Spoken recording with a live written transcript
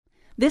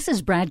This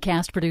is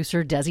BradCast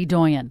producer Desi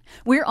Doyen.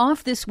 We're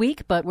off this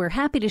week, but we're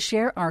happy to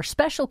share our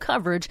special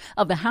coverage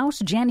of the House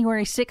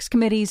January 6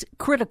 Committee's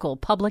critical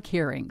public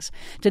hearings.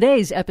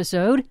 Today's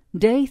episode,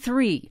 Day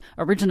 3,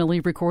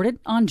 originally recorded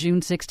on June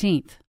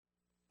 16th.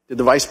 Did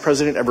the Vice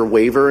President ever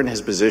waver in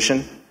his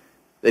position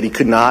that he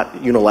could not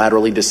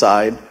unilaterally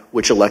decide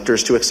which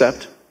electors to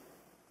accept?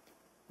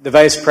 The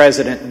Vice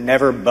President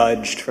never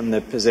budged from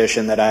the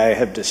position that I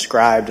have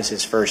described as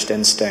his first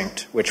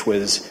instinct, which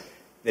was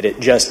that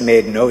it just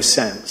made no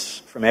sense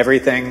from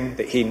everything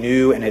that he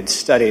knew and had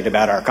studied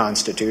about our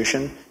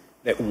Constitution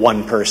that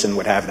one person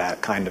would have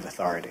that kind of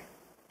authority.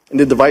 And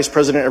did the Vice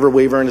President ever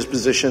waver in his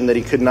position that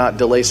he could not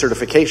delay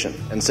certification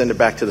and send it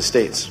back to the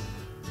states?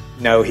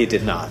 No, he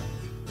did not.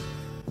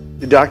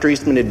 Did Dr.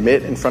 Eastman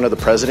admit in front of the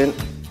President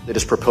that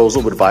his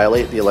proposal would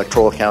violate the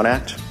Electoral Count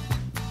Act?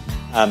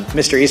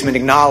 Mr. Eastman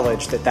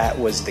acknowledged that that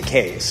was the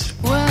case.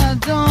 Well, I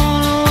don't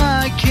know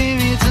why I came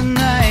here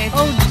tonight.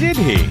 Oh, did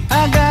he?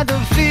 I got the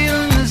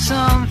feeling that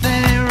something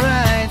ain't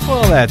right.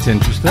 Well, that's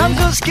interesting. I'm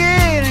so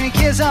scared in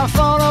case I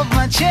fall off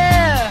my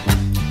chair.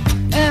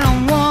 And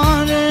I'm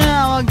wondering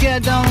how I'll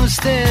get down the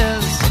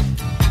stairs.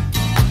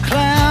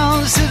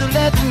 Clowns to the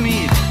left of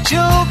me,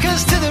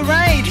 jokers to the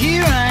right.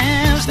 Here I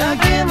am,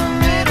 stuck in the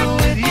middle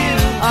with you.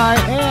 I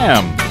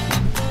am.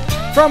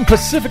 From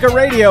Pacifica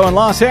Radio in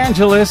Los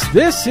Angeles,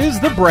 this is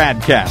the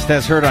BradCast,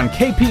 as heard on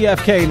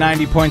KPFK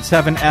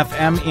 90.7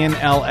 FM in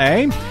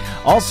L.A.,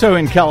 also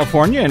in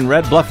California in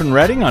Red Bluff and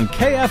Redding on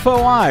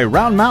KFOI,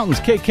 Round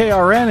Mountains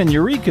KKRN, and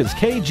Eureka's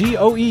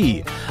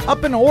KGOE.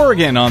 Up in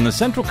Oregon on the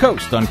Central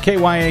Coast on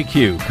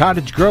KYAQ,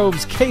 Cottage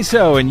Grove's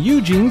KSO, and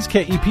Eugene's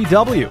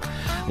KEPW.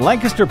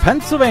 Lancaster,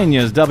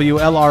 Pennsylvania's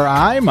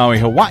WLRI, Maui,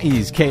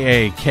 Hawaii's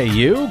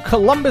KAKU,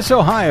 Columbus,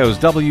 Ohio's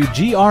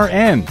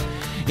WGRN.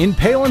 In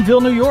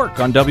Palinville, New York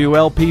on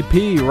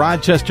WLPP,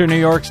 Rochester, New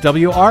York's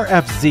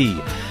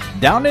WRFZ.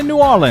 Down in New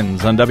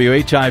Orleans on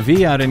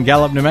WHIV, out in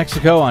Gallup, New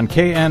Mexico on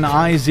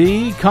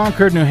KNIZ,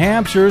 Concord, New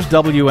Hampshire's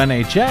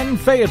WNHN,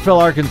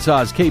 Fayetteville,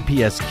 Arkansas's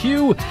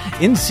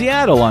KPSQ, in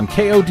Seattle on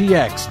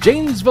KODX,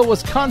 Janesville,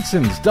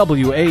 Wisconsin's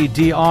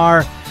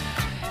WADR,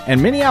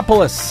 and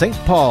Minneapolis, St.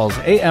 Paul's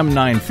AM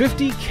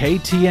 950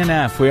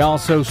 KTNF. We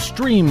also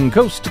stream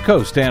coast to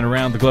coast and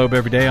around the globe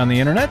every day on the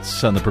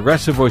internets, on the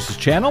Progressive Voices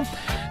channel,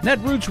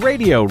 Netroots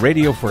Radio,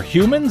 Radio for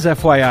Humans,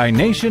 FYI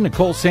Nation,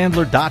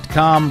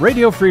 NicoleSandler.com,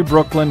 Radio Free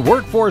Brooklyn,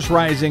 Workforce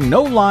Rising,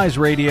 No Lies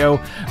Radio,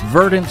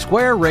 Verdant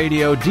Square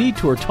Radio,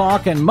 Detour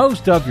Talk, and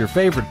most of your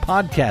favorite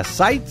podcast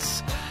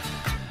sites.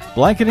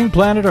 Blanketing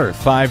planet Earth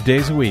 5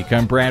 days a week.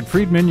 I'm Brad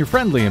Friedman, your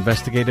friendly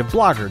investigative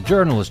blogger,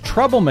 journalist,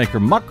 troublemaker,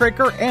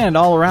 muckraker, and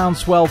all-around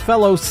swell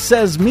fellow,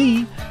 says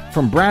me,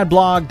 from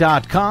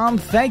bradblog.com.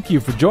 Thank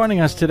you for joining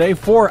us today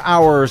for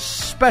our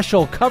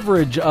special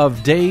coverage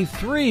of Day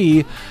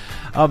 3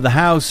 of the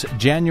House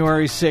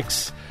January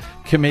 6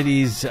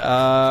 Committee's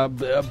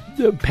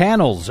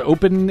panels,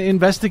 open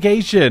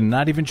investigation,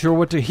 not even sure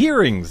what to,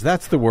 hearings,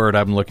 that's the word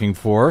I'm looking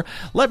for.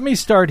 Let me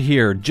start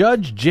here.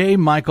 Judge J.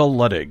 Michael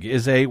Luttig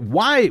is a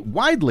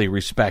widely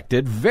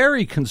respected,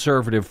 very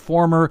conservative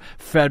former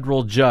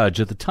federal judge.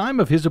 At the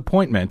time of his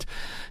appointment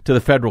to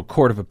the Federal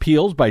Court of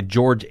Appeals by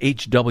George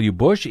H.W.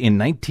 Bush in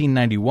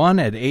 1991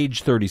 at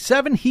age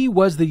 37, he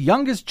was the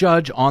youngest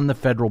judge on the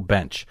federal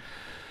bench.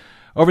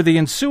 Over the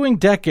ensuing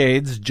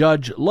decades,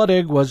 Judge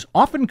Luttig was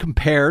often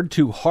compared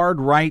to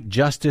hard-right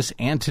Justice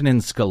Antonin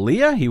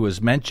Scalia. He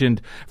was mentioned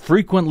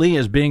frequently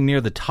as being near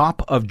the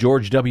top of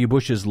George W.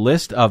 Bush's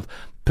list of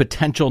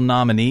potential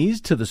nominees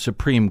to the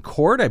Supreme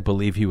Court. I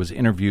believe he was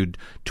interviewed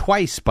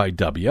twice by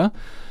W.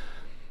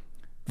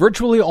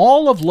 Virtually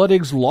all of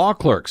Luttig's law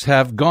clerks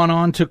have gone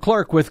on to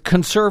clerk with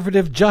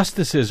conservative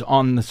justices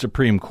on the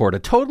Supreme Court, a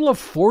total of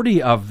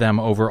 40 of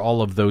them over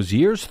all of those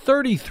years,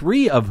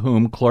 33 of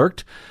whom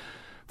clerked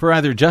for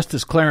either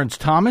Justice Clarence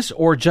Thomas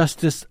or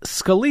Justice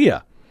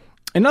Scalia.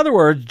 In other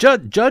words,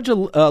 Judge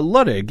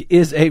Luttig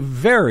is a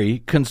very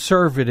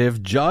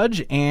conservative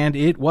judge, and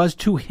it was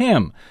to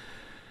him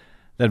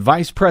that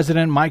Vice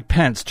President Mike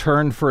Pence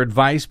turned for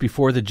advice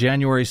before the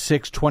January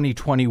 6,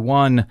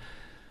 2021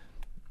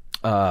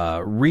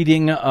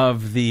 reading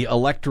of the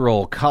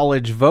Electoral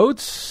College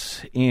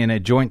votes in a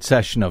joint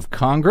session of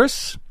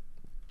Congress,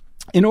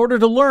 in order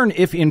to learn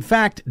if, in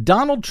fact,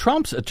 Donald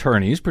Trump's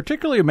attorneys,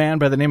 particularly a man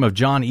by the name of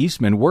John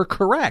Eastman, were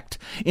correct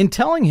in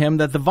telling him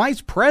that the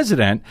vice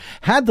president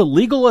had the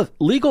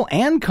legal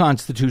and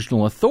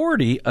constitutional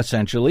authority,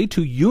 essentially,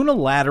 to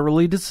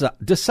unilaterally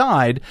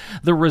decide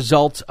the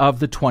results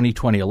of the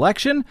 2020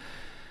 election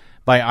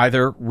by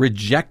either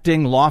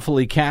rejecting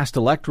lawfully cast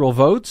electoral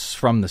votes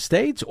from the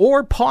states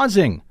or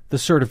pausing the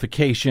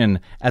certification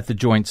at the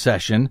joint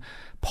session,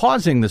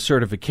 pausing the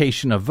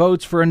certification of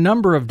votes for a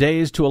number of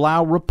days to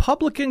allow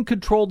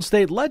Republican-controlled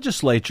state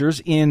legislatures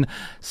in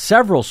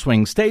several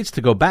swing states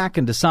to go back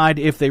and decide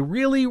if they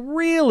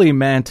really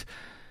meant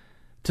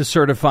to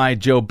certify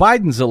Joe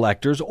Biden's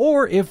electors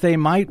or if they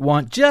might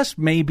want just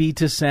maybe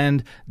to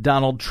send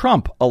Donald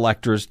Trump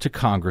electors to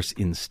Congress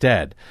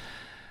instead.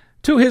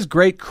 To his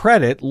great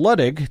credit,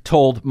 Luttig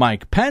told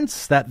Mike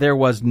Pence that there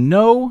was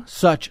no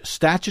such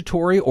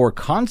statutory or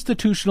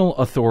constitutional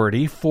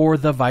authority for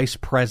the vice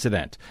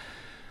president.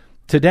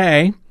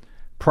 Today,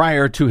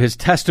 prior to his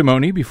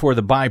testimony before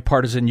the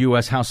bipartisan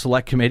U.S. House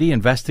Select Committee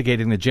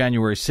investigating the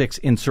January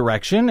 6th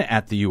insurrection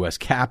at the U.S.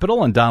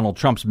 Capitol and Donald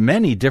Trump's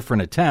many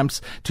different attempts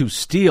to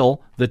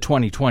steal the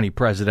 2020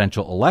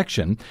 presidential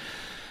election,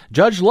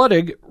 Judge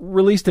Luttig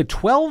released a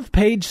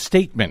 12-page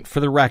statement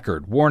for the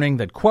record, warning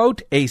that,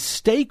 quote, a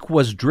stake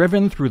was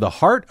driven through the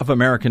heart of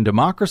American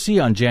democracy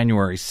on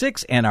January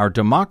 6, and our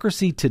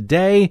democracy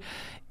today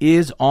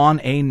is on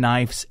a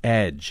knife's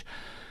edge.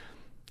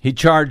 He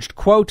charged,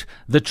 quote,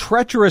 the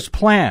treacherous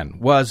plan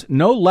was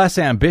no less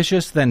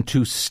ambitious than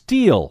to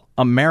steal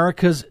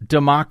America's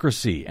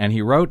democracy. And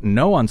he wrote in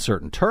no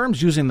uncertain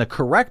terms, using the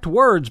correct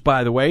words,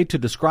 by the way, to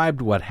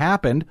describe what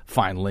happened.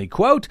 Finally,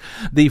 quote,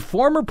 the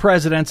former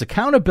president's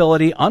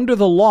accountability under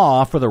the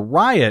law for the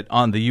riot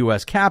on the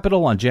U.S.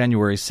 Capitol on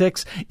January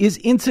 6 is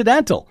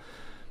incidental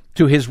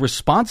to his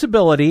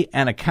responsibility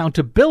and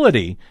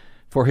accountability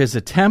for his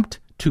attempt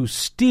to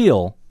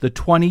steal the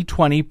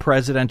 2020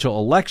 presidential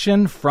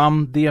election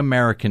from the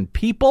American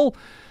people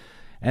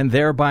and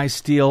thereby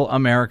steal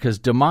America's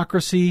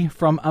democracy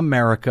from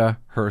America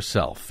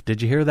herself.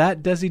 Did you hear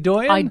that, Desi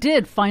Doyen? I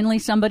did. Finally,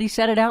 somebody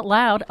said it out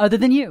loud other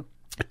than you.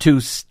 To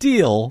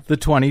steal the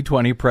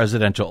 2020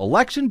 presidential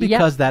election,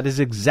 because that is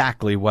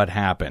exactly what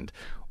happened,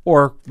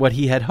 or what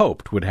he had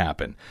hoped would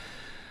happen.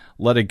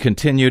 Luttig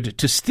continued,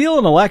 to steal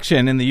an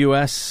election in the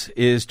U.S.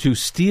 is to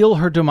steal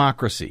her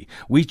democracy.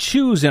 We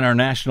choose in our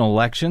national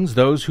elections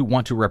those who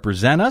want to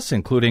represent us,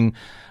 including,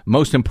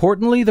 most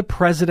importantly, the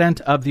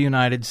President of the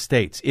United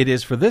States. It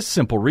is for this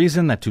simple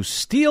reason that to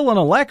steal an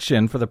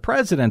election for the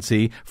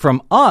presidency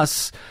from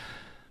us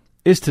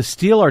is to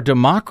steal our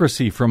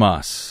democracy from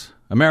us.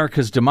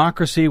 America's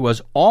democracy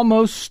was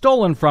almost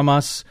stolen from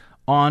us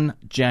on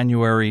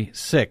January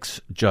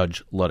 6,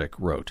 Judge Luttig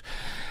wrote.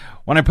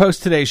 When I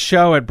post today's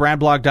show at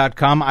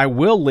bradblog.com, I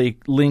will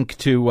link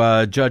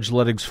to Judge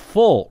Luttig's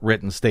full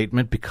written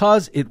statement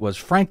because it was,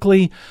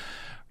 frankly,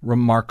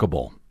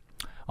 remarkable.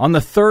 On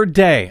the third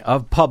day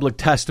of public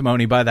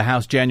testimony by the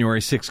House January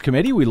 6th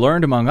committee, we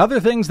learned, among other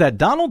things, that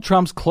Donald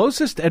Trump's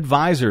closest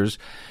advisors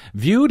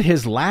viewed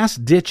his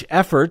last-ditch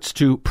efforts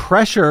to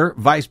pressure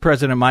Vice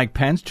President Mike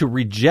Pence to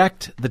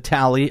reject the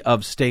tally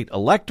of state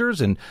electors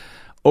and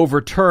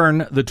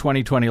overturn the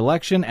 2020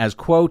 election as,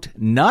 quote,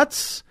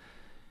 nuts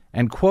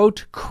and,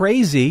 quote,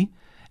 crazy,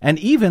 and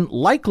even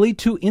likely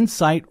to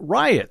incite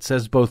riots,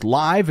 as both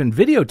live and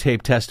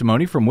videotape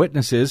testimony from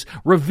witnesses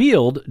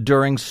revealed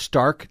during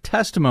stark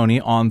testimony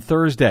on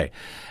Thursday.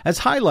 As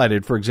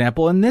highlighted, for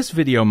example, in this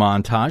video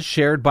montage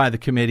shared by the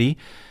committee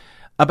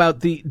about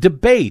the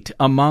debate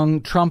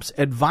among Trump's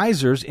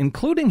advisors,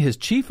 including his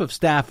chief of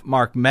staff,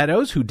 Mark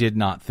Meadows, who did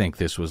not think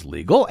this was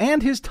legal,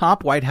 and his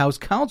top White House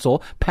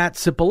counsel, Pat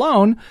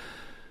Cipollone.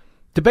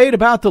 Debate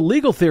about the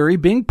legal theory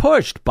being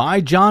pushed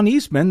by John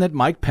Eastman that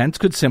Mike Pence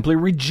could simply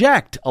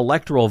reject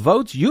electoral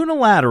votes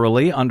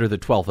unilaterally under the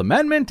 12th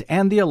Amendment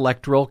and the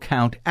Electoral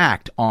Count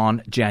Act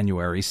on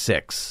January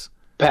 6.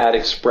 Pat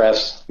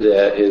expressed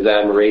his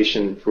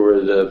admiration for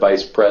the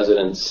vice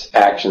president's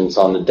actions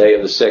on the day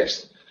of the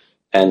 6th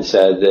and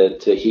said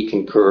that he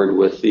concurred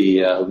with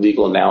the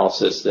legal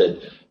analysis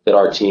that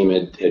our team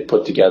had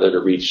put together to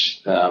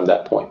reach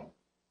that point.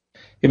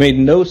 It made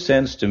no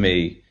sense to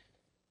me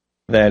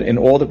that in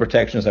all the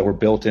protections that were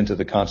built into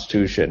the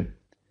Constitution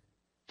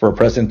for a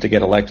president to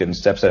get elected and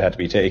steps that had to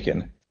be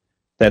taken,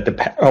 that the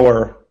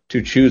power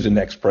to choose the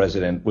next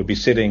president would be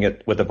sitting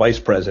with the vice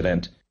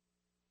president.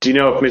 Do you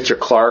know if Mr.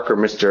 Clark or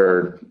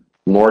Mr.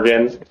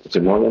 Morgan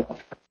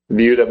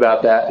thought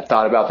about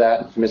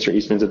that, Mr.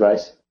 Eastman's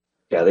advice?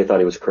 Yeah, they thought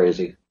he was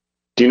crazy.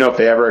 Do you know if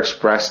they ever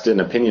expressed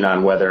an opinion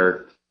on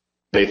whether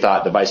they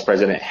thought the vice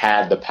president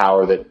had the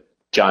power that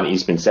John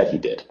Eastman said he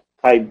did?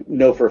 I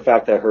know for a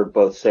fact I heard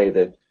both say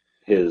that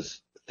his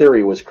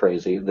theory was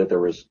crazy, that there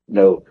was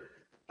no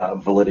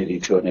validity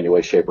to it in any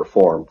way, shape, or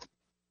form.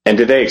 And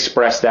did they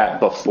express that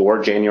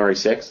before January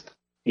 6th?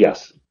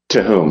 Yes.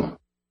 To whom?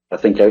 I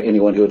think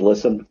anyone who would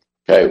listen.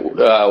 Okay.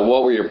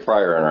 What were your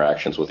prior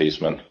interactions with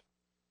Eastman?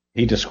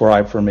 He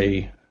described for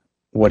me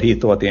what he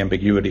thought the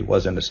ambiguity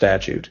was in the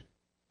statute,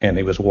 and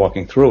he was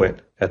walking through it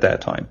at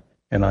that time.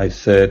 And I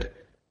said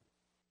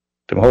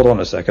to him, hold on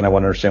a second, I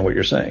want to understand what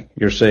you're saying.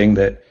 You're saying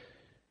that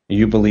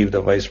you believe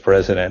the vice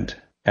president,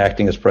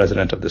 acting as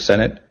president of the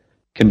Senate,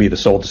 can be the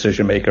sole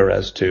decision maker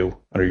as to,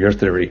 under your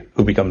theory,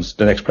 who becomes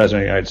the next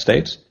president of the United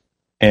States?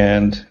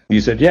 And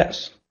he said,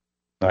 yes.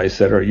 I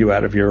said, are you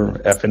out of your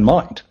effing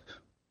mind?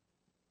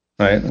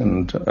 Right?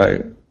 And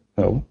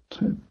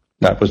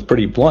that was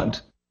pretty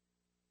blunt.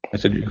 I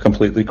said, you're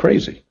completely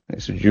crazy. I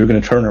said, you're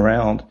going to turn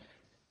around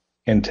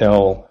and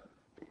tell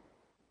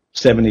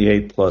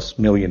 78 plus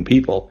million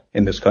people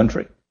in this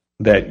country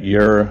that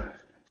your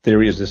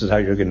theory is this is how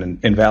you're going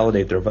to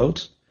invalidate their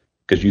votes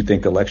because you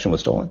think the election was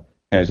stolen?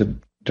 And I said,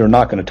 they're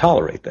not going to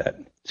tolerate that.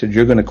 He said,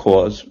 you're going to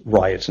cause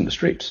riots in the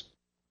streets.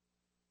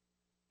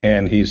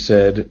 And he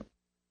said,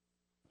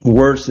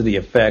 words to the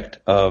effect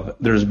of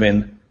there's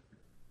been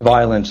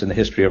violence in the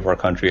history of our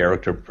country,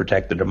 Eric, to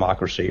protect the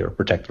democracy or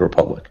protect the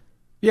republic.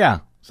 Yeah,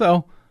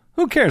 so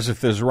who cares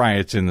if there's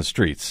riots in the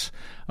streets?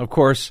 Of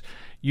course,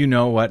 you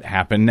know what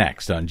happened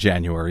next on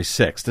January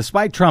 6th.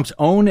 Despite Trump's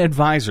own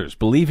advisors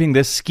believing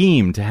this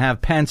scheme to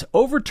have Pence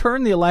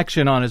overturn the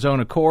election on his own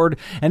accord,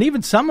 and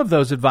even some of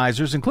those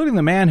advisors, including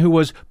the man who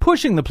was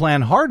pushing the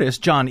plan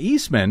hardest, John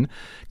Eastman,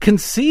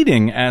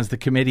 conceding, as the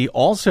committee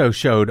also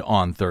showed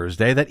on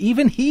Thursday, that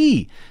even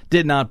he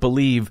did not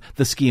believe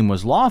the scheme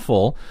was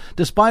lawful.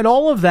 Despite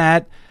all of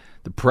that,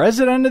 the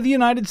President of the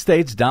United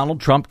States,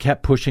 Donald Trump,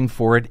 kept pushing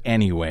for it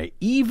anyway,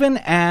 even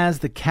as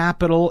the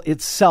Capitol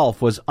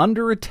itself was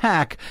under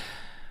attack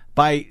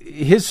by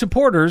his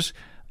supporters,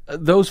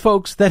 those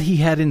folks that he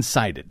had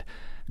incited.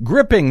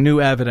 Gripping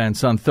new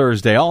evidence on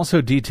Thursday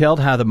also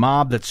detailed how the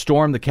mob that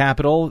stormed the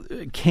Capitol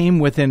came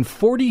within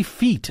 40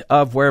 feet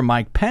of where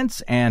Mike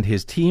Pence and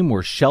his team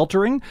were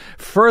sheltering,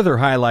 further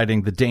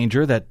highlighting the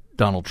danger that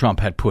Donald Trump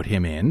had put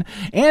him in.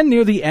 And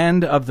near the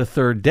end of the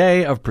third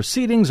day of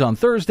proceedings on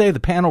Thursday, the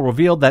panel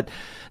revealed that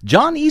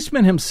John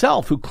Eastman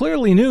himself, who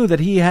clearly knew that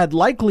he had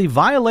likely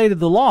violated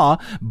the law,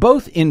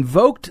 both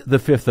invoked the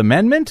Fifth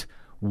Amendment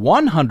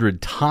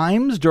 100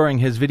 times during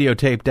his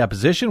videotaped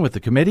deposition with the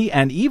committee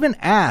and even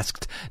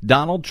asked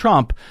Donald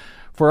Trump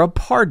for a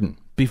pardon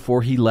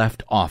before he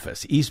left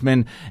office.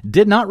 Eastman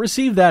did not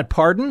receive that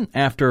pardon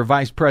after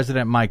Vice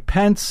President Mike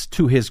Pence,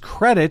 to his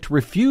credit,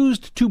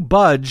 refused to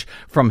budge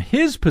from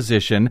his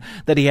position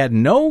that he had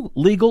no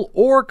legal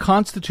or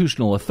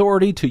constitutional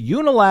authority to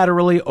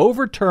unilaterally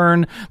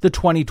overturn the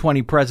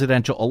 2020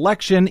 presidential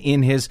election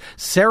in his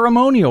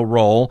ceremonial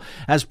role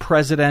as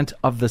president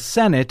of the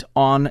Senate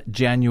on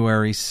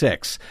January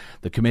 6.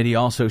 The committee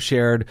also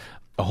shared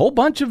a whole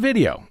bunch of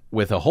video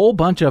with a whole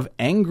bunch of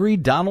angry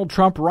Donald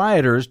Trump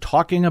rioters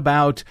talking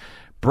about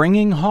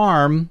bringing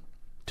harm,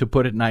 to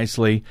put it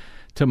nicely,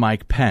 to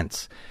Mike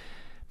Pence.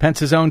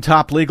 Pence's own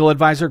top legal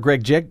advisor,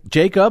 Greg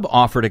Jacob,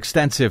 offered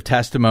extensive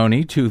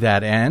testimony to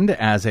that end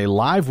as a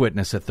live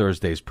witness at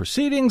Thursday's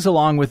proceedings,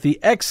 along with the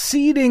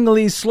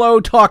exceedingly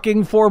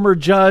slow-talking former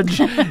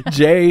judge,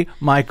 J.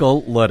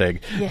 Michael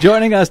Luttig. Yeah.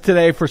 Joining us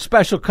today for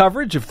special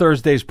coverage of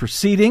Thursday's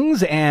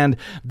proceedings and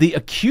the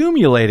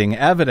accumulating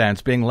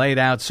evidence being laid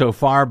out so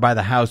far by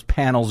the House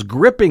panel's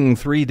gripping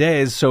 3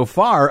 days so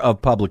far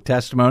of public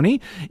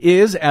testimony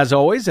is, as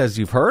always, as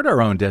you've heard,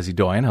 our own Desi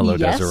Doyen. Hello,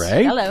 yes.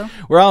 Desiree. Hello.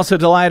 We're also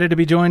delighted to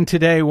be joined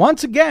today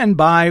once again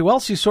by, well,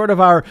 she's sort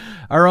of our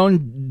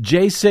own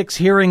J6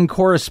 hearing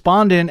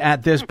correspondent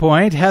at this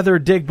point, Heather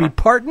Digby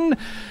Parton,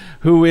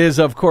 who is,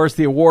 of course,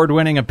 the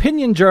award-winning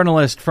opinion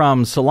journalist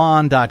from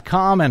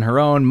Salon.com and her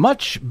own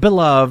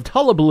much-beloved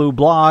Hullabaloo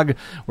blog,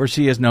 where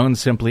she is known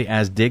simply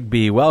as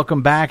Digby.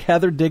 Welcome back,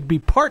 Heather Digby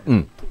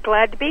Parton.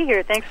 Glad to be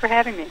here. Thanks for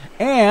having me.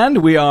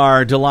 And we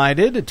are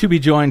delighted to be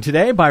joined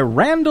today by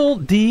Randall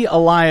D.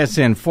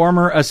 Eliason,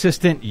 former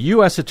assistant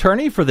U.S.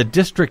 attorney for the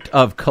District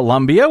of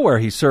Columbia, where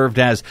he served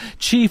as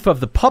chief of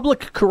the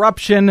Public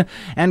Corruption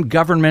and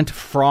Government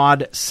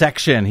Fraud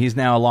Section. He's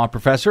now a law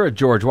professor at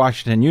George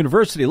Washington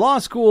University Law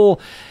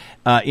School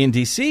in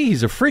D.C.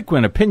 He's a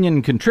frequent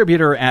opinion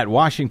contributor at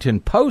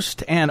Washington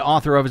Post and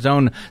author of his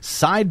own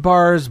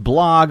Sidebars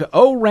blog.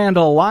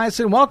 Randall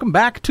Eliason, welcome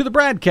back to the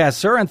BradCast,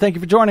 sir, and thank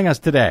you for joining us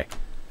today.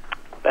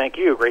 Thank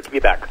you. Great to be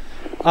back.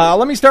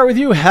 Let me start with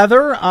you,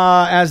 Heather,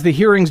 as the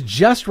hearings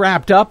just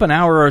wrapped up an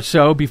hour or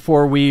so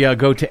before we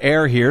go to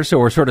air here, so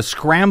we're sort of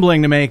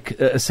scrambling to make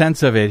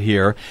sense of it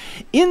here.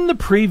 In the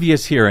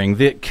previous hearing,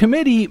 the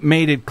committee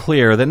made it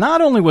clear that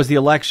not only was the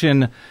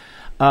election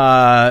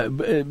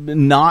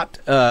not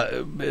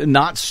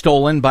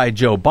stolen by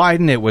Joe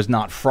Biden, it was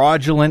not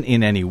fraudulent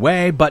in any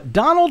way, but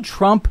Donald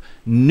Trump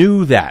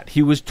knew that.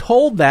 He was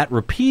told that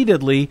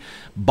repeatedly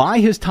by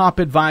his top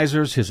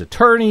advisors, his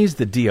attorneys,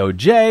 the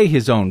DOJ,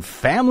 his own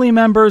family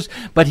members,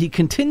 but he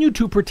continued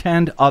to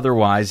pretend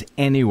otherwise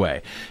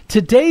anyway.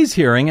 Today's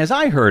hearing, as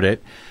I heard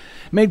it,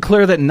 made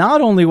clear that not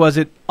only was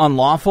it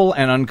unlawful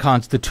and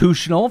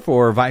unconstitutional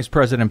for Vice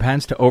President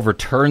Pence to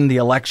overturn the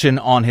election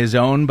on his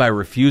own by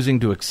refusing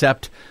to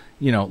accept,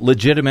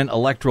 legitimate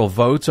electoral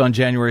votes on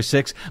January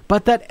 6th,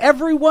 but that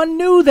everyone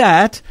knew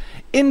that,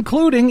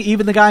 including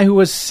even the guy who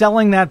was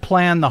selling that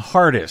plan the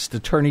hardest,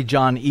 Attorney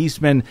John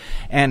Eastman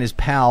and his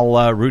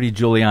pal Rudy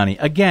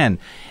Giuliani. Again,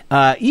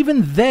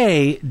 even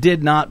they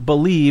did not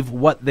believe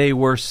what they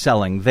were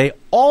selling. They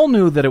all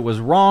knew that it was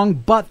wrong,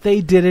 but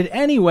they did it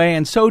anyway,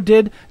 and so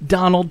did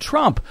Donald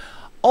Trump.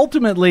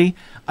 Ultimately,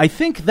 I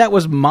think that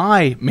was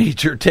my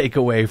major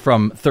takeaway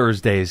from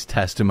Thursday's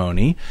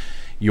testimony.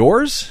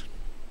 Yours?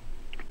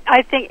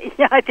 I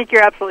think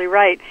you're absolutely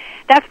right.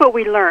 That's what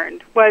we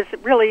learned, was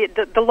really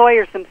the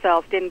lawyers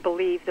themselves didn't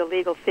believe the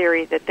legal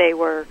theory that they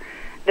were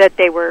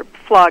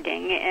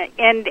flogging.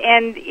 And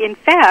in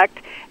fact,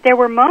 there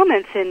were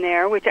moments in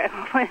there, which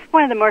was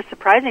one of the more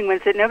surprising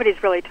ones that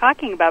nobody's really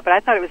talking about, but I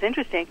thought it was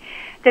interesting,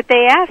 that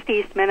they asked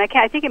Eastman,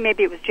 I think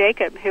maybe it was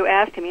Jacob who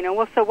asked him,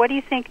 well, so what do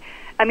you think,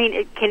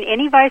 can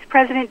any vice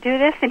president do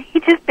this? And he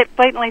just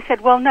blatantly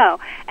said, well, no.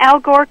 Al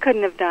Gore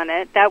couldn't have done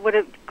it. That would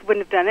have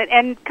wouldn't have done it,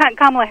 and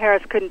Kamala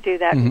Harris couldn't do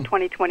that in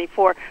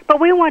 2024. But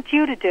we want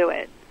you to do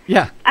it.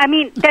 Yeah. I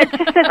mean, that's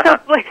just so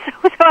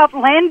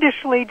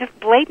outlandishly, just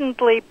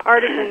blatantly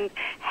partisan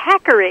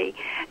hackery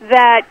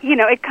that,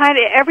 it kind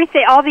of,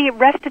 everything, all the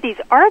rest of these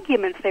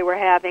arguments they were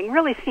having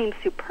really seems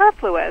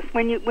superfluous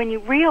when you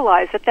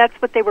realize that that's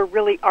what they were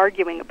really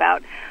arguing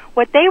about.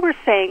 What they were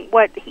saying,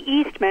 what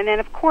Eastman and,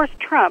 of course,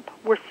 Trump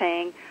were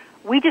saying,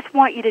 we just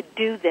want you to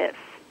do this.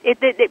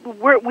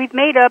 We've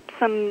made up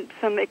some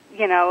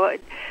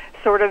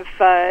sort of,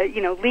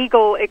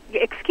 legal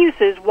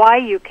excuses why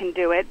you can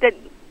do it,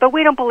 but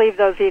we don't believe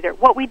those either.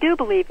 What we do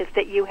believe is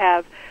that you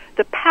have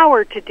the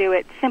power to do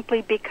it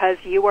simply because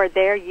you are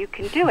there, you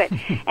can do it.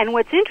 And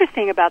what's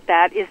interesting about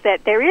that is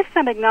that there is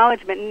some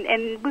acknowledgement,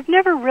 and we've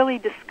never really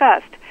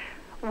discussed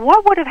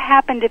what would have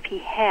happened if he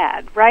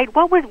had, right?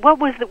 What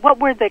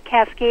were the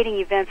cascading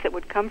events that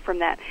would come from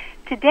that?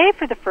 Today,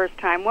 for the first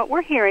time, what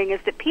we're hearing is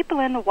that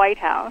people in the White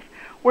House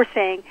were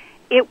saying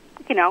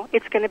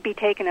it's going to be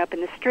taken up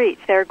in the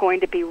streets. There are going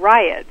to be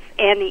riots.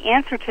 And the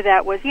answer to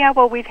that was,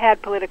 we've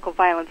had political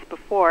violence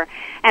before.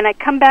 And I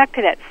come back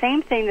to that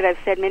same thing that I've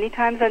said many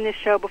times on this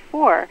show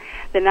before.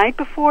 The night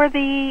before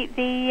the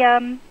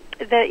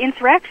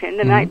insurrection,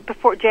 the night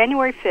before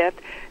January 5th,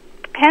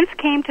 Pence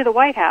came to the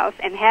White House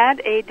and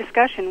had a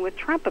discussion with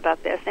Trump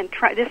about this. And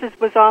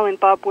was all in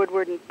Bob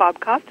Woodward and Bob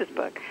Costa's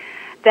book.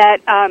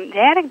 That they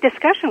had a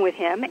discussion with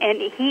him,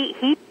 and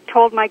he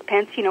told Mike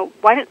Pence,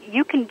 why don't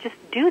you can just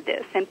do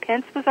this? And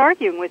Pence was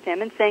arguing with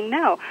him and saying,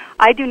 no,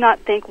 I do not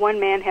think one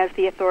man has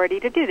the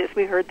authority to do this.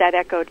 We heard that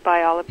echoed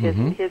by all of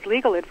his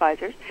legal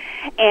advisors,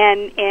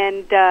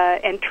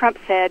 and Trump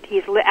said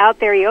he's out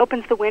there. He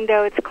opens the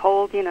window. It's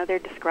cold. They're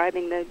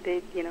describing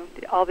the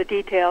all the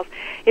details.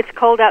 It's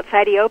cold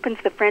outside. He opens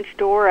the French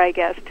door, I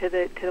guess, to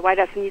the White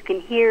House, and you can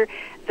hear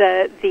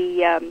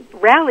the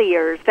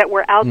ralliers that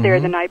were out there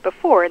the night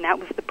before, and that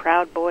was the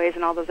Proud Boys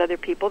and all those other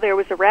people. There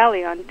was a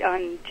rally on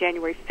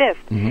January 5th,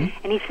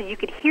 and he said you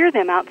could hear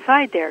them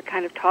outside there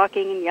kind of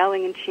talking and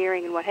yelling and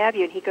cheering and what have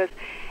you, and he goes,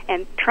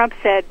 and Trump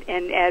said,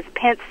 and as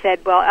Pence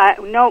said, well, I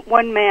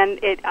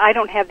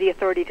don't have the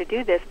authority to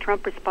do this.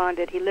 Trump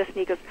responded, he listened,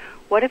 he goes,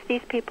 what if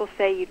these people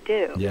say you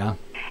do? Yeah.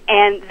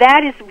 And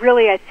that is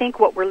really, I think,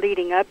 what we're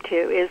leading up to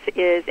is,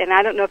 and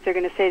I don't know if they're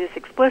going to say this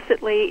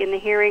explicitly in the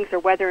hearings or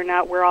whether or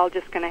not we're all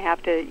just going to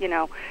have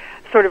to,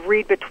 sort of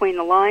read between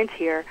the lines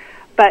here,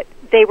 but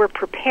they were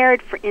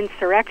prepared for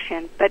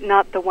insurrection, but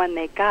not the one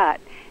they got.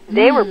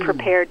 They were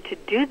prepared to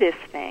do this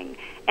thing,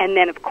 and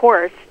then, of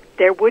course,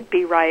 there would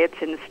be riots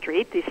in the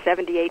street. These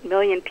 78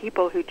 million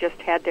people who just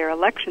had their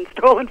election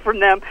stolen from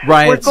them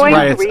were going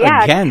to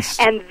react,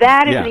 and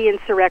that is the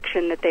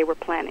insurrection that they were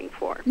planning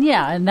for.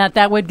 Yeah, and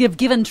that would give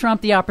given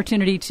Trump the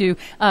opportunity to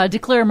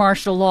declare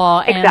martial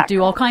law and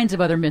do all kinds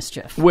of other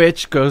mischief.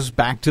 Which goes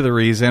back to the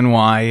reason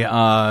why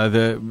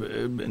the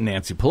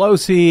Nancy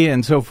Pelosi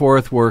and so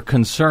forth were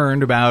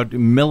concerned about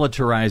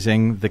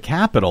militarizing the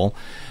Capitol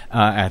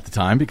at the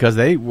time, because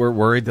they were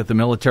worried that the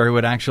military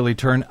would actually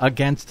turn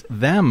against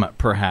them,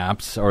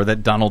 perhaps, or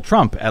that Donald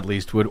Trump, at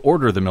least, would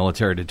order the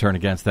military to turn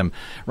against them.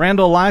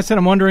 Randall Eliason,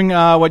 I'm wondering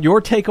what your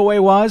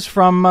takeaway was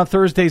from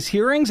Thursday's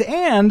hearings.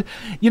 And,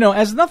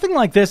 as nothing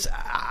like this,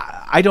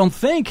 I don't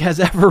think, has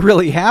ever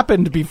really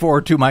happened before,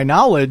 to my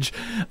knowledge,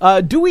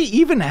 do we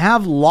even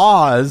have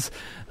laws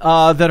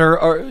that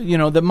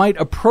are that might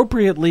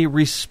appropriately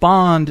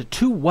respond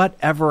to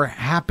whatever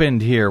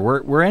happened here?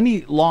 Were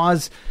any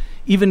laws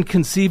even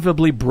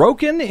conceivably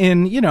broken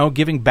in,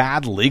 giving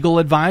bad legal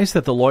advice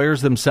that the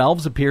lawyers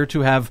themselves appear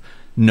to have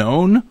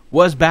known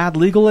was bad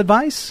legal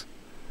advice?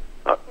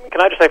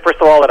 Can I just say,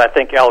 first of all, that I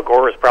think Al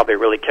Gore is probably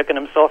really kicking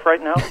himself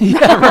right now?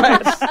 Yeah,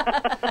 right.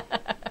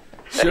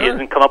 That he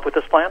hasn't come up with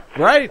this plan.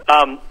 Right. So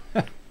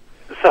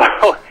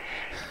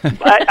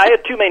I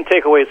had two main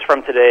takeaways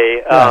from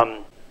today.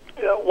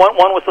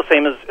 One was the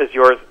same as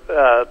yours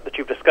that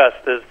you've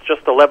discussed, is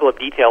just the level of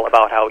detail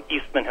about how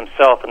Eastman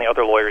himself and the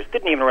other lawyers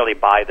didn't even really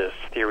buy this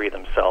theory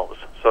themselves.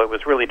 So it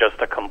was really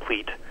just a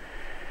complete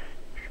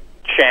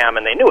sham,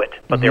 and they knew it,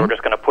 but they were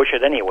just going to push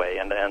it anyway.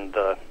 And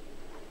the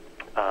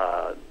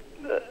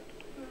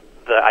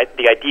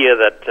idea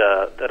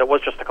that it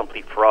was just a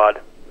complete fraud,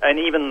 and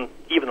even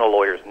the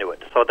lawyers knew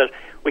it. So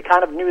we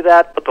kind of knew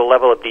that, but the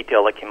level of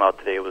detail that came out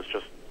today was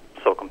just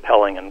so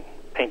compelling and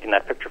painting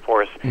that picture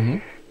for us.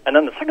 And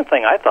then the second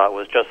thing I thought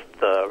was just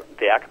the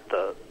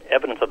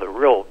evidence of the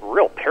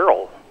real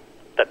peril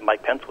that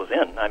Mike Pence was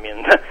in. I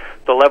mean,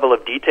 the level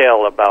of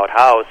detail about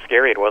how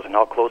scary it was and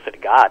how close it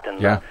got,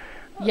 and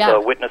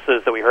the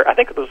witnesses that we heard. I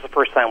think it was the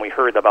first time we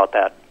heard about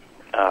that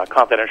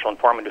confidential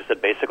informant who said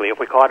basically if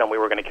we caught him, we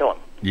were going to kill him.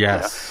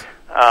 Yes.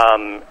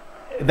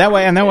 That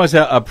way, and that was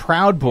a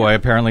Proud Boy,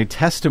 apparently,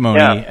 testimony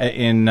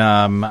in,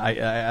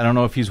 I don't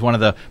know if he's one of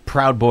the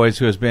Proud Boys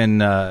who has been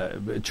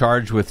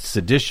charged with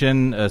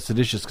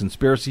seditious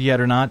conspiracy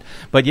yet or not,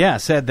 but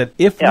said that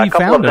if we found him... a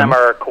couple of them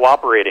are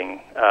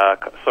cooperating,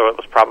 so it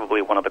was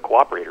probably one of the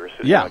cooperators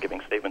who's giving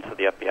statements to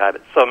the FBI.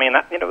 But, so, I mean,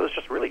 it was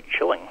just really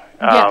chilling.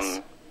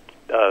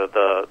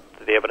 The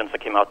evidence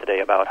that came out today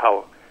about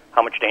how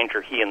how much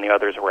danger he and the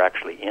others were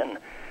actually in,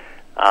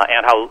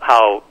 and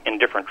how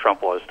indifferent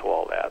Trump was to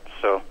all that.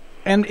 So,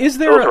 and is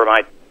there those were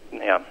my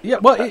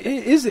Well,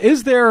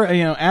 is there,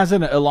 as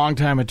a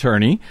longtime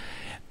attorney,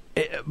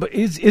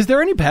 is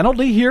there any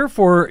penalty here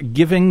for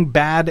giving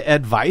bad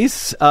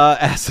advice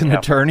as an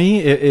attorney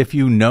if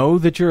you know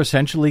that you're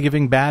essentially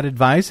giving bad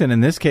advice, and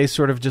in this case,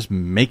 sort of just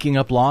making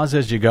up laws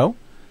as you go?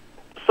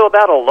 So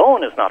that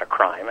alone is not a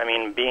crime. I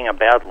mean, being a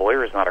bad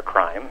lawyer is not a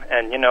crime.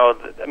 And,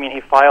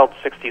 he filed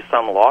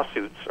 60-some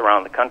lawsuits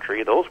around the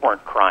country. Those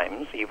weren't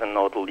crimes, even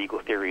though the legal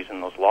theories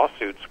in those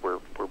lawsuits were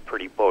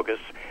pretty bogus.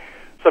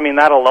 So,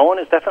 that alone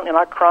is definitely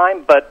not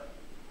crime. But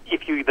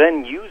if you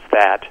then use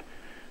that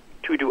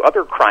to do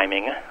other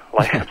criming,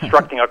 like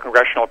obstructing a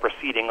congressional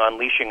proceeding,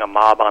 unleashing a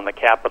mob on the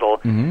Capitol,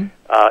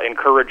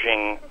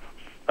 encouraging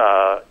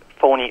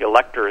phony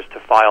electors to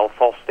file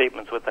false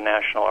statements with the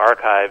National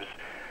Archives,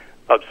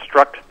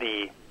 obstruct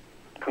the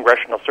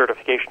congressional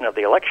certification of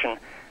the election,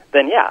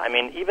 then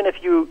even if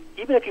you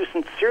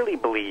sincerely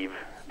believe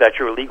that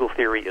your legal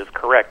theory is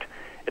correct,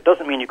 it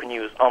doesn't mean you can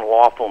use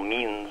unlawful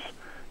means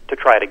to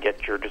try to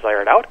get your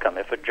desired outcome.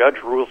 If a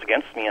judge rules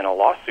against me in a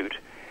lawsuit,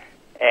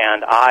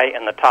 and I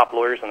and the top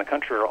lawyers in the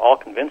country are all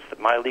convinced that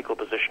my legal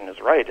position is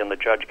right, and the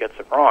judge gets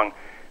it wrong,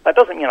 that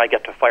doesn't mean I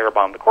get to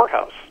firebomb the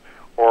courthouse,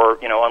 or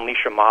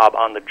unleash a mob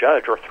on the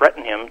judge, or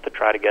threaten him to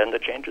try to get him to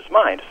change his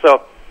mind.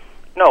 So,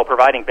 no,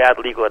 providing bad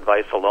legal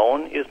advice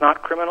alone is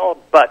not criminal,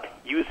 but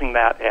using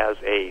that as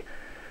a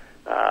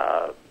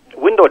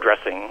window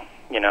dressing,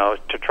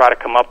 to try to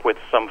come up with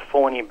some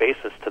phony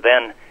basis to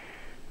then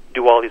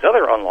do all these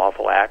other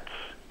unlawful acts,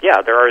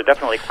 there are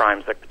definitely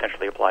crimes that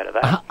potentially apply to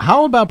that.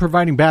 How about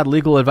providing bad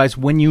legal advice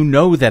when you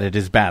know that it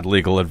is bad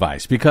legal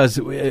advice? Because,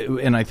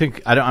 and I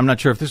think, I'm not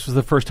sure if this was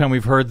the first time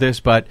we've heard this,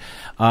 but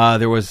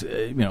there was,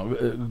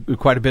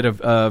 quite a bit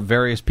of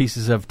various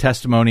pieces of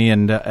testimony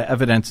and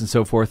evidence and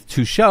so forth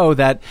to show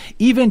that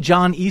even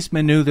John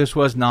Eastman knew this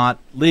was not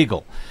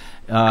legal.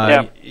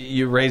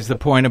 You raised the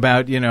point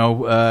about, we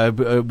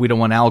don't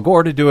want Al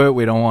Gore to do it,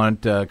 we don't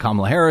want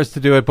Kamala Harris to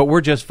do it, but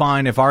we're just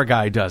fine if our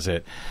guy does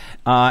it.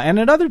 And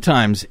at other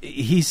times,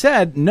 he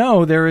said,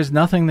 no, there is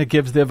nothing that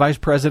gives the vice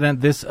president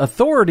this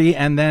authority,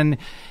 and then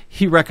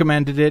he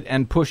recommended it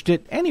and pushed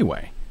it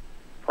anyway.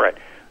 Right.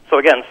 So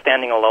again,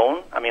 standing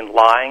alone,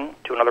 lying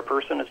to another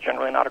person is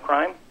generally not a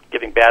crime.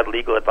 Giving bad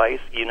legal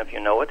advice, even if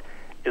you know it,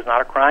 is not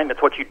a crime.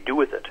 It's what you do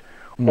with it.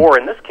 Or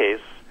in this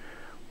case,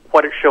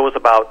 what it shows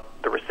about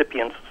the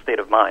recipient's state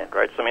of mind,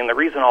 right? So, the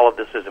reason all of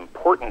this is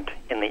important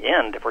in the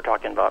end, if we're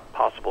talking about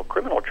possible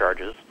criminal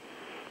charges,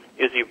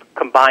 is you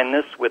combine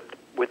this with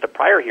the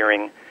prior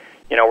hearing,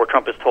 where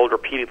Trump is told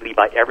repeatedly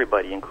by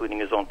everybody, including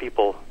his own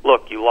people,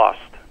 look, you lost.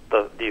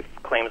 The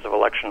claims of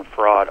election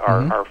fraud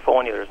are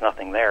phony. There's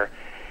nothing there.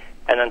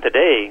 And then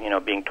today,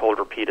 being told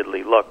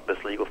repeatedly, look, this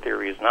legal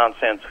theory is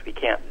nonsense. We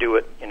can't do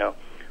it.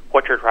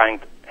 What you're trying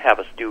to have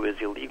us do is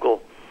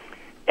illegal.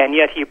 And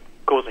yet he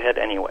goes ahead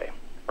anyway,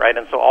 right?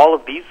 And so all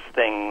of these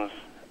things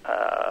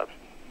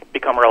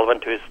become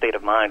relevant to his state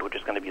of mind, which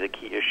is going to be the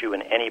key issue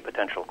in any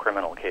potential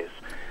criminal case.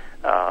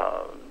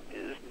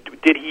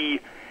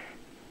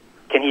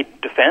 Can he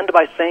defend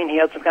by saying he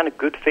had some kind of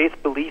good faith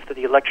belief that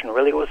the election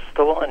really was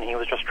stolen and he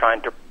was just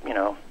trying to,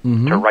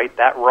 to right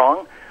that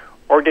wrong?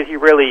 Or did he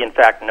really, in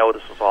fact, know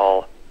this was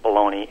all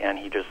baloney and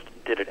he just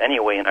did it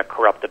anyway in a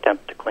corrupt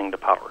attempt to cling to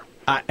power?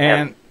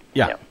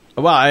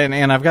 Well,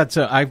 and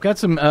I've got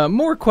some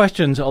more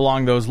questions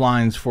along those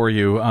lines for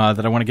you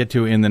that I want to get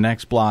to in the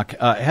next block.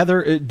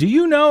 Heather, do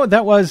you know,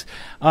 that was,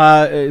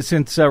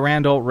 since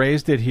Randall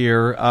raised it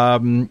here,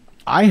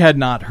 I had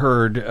not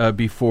heard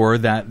before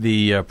that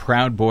the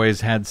Proud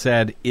Boys had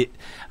said,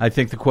 I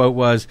think the quote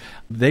was,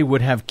 they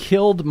would have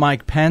killed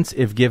Mike Pence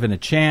if given a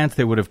chance.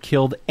 They would have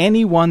killed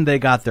anyone they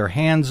got their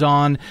hands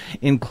on,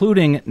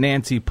 including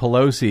Nancy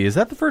Pelosi. Is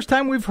that the first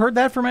time we've heard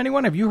that from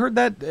anyone? Have you heard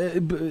that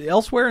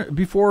elsewhere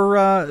before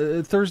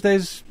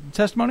Thursday's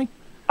testimony?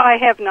 I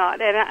have not,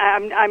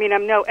 and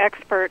I'm no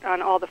expert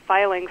on all the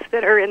filings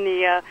that are in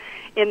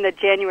the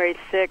January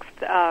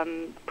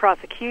 6th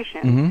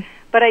prosecution.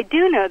 But I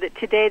do know that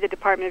today the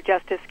Department of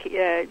Justice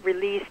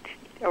released,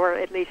 or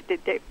at least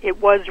it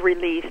was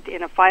released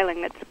in a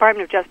filing, that the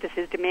Department of Justice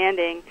is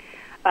demanding,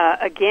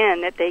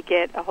 again, that they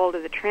get a hold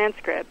of the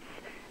transcripts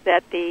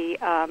that the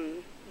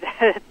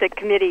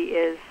committee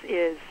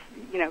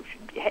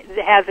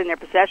has in their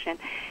possession.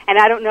 And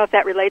I don't know if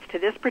that relates to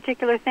this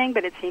particular thing,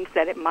 but it seems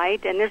that it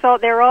might. And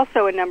there are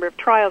also a number of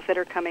trials that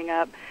are coming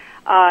up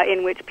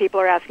in which people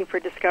are asking for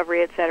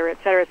discovery, et cetera, et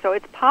cetera. So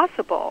it's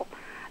possible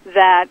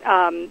that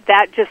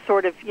that just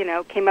sort of,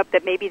 came up,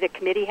 that maybe the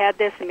committee had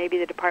this and maybe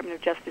the Department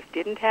of Justice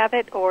didn't have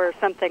it, or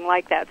something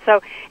like that.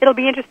 So it'll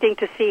be interesting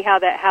to see how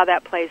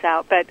that plays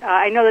out. But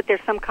I know that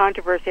there's some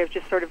controversy. I was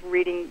just sort of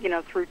reading,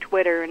 through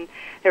Twitter, and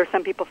there were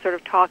some people sort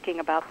of talking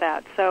about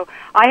that. So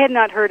I had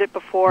not heard it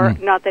before,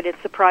 not that it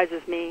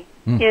surprises me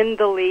in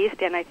the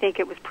least, and I think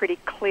it was pretty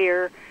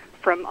clear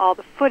from all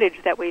the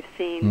footage that we've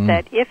seen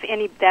that if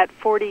that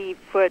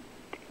 40-foot,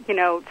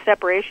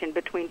 separation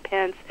between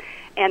Pence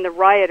and the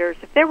rioters,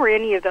 if there were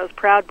any of those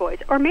Proud Boys,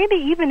 or maybe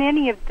even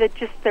any of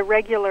the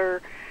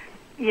regular,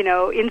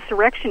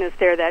 insurrectionists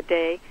there that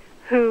day,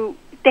 who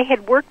they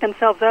had worked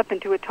themselves up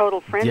into a total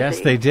frenzy.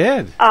 Yes, they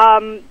did.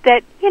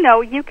 That,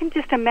 you can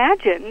just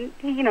imagine,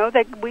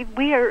 that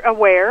we are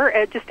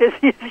aware, just as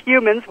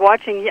humans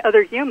watching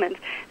other humans,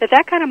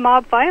 that kind of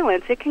mob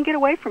violence, it can get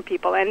away from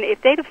people. And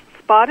if they'd have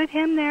spotted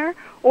him there,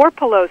 or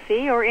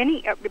Pelosi, or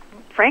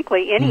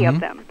frankly, any of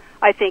them,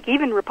 I think,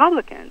 even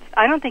Republicans,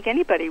 I don't think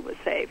anybody was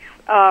safe.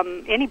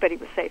 Anybody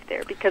was safe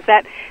there, because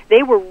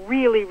they were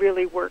really,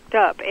 really worked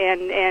up,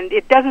 and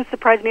it doesn't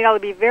surprise me at all.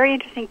 It'd be very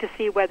interesting to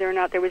see whether or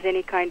not there was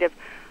any kind of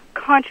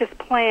conscious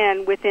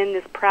plan within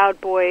this Proud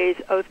Boys,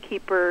 Oath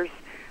Keepers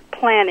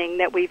planning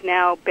that we've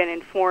now been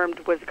informed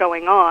was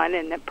going on,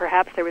 and that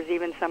perhaps there was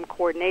even some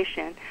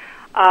coordination.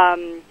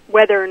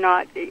 Whether or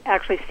not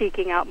actually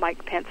seeking out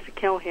Mike Pence to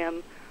kill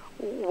him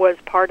was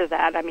part of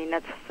that. I mean,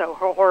 that's so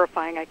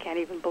horrifying. I can't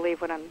even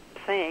believe what I'm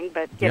saying,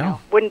 but,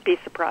 wouldn't be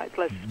surprised.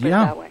 Let's put it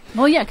that way.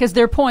 Well, yeah, because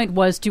their point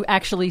was to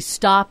actually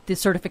stop the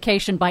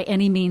certification by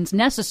any means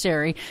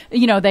necessary.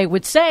 They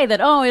would say that,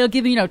 it'll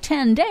give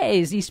 10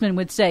 days. Eastman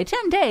would say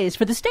 10 days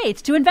for the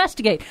states to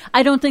investigate.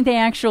 I don't think they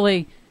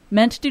actually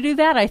meant to do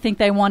that. I think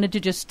they wanted to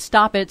just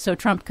stop it so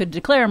Trump could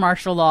declare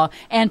martial law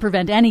and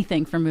prevent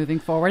anything from moving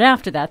forward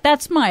after that.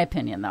 That's my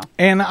opinion, though.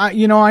 And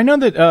I know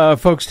that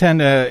folks tend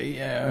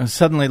to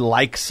suddenly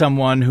like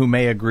someone who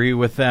may agree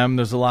with them.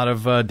 There's a lot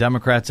of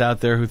Democrats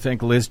out there who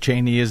think Liz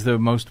Cheney is the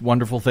most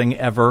wonderful thing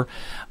ever.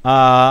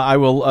 I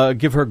will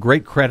give her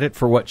great credit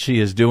for what she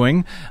is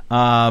doing.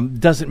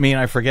 Doesn't mean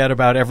I forget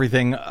about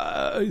everything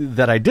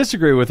that I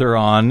disagree with her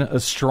on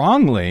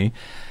strongly.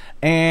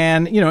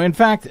 And, in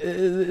fact,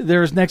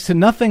 there's next to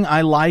nothing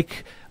I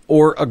like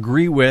or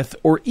agree with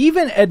or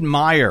even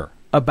admire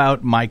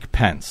about Mike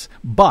Pence.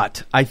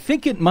 But I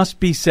think it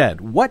must be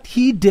said, what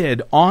he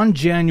did on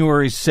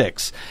January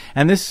 6th,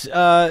 and this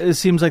it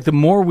seems like the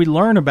more we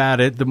learn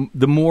about it,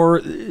 the more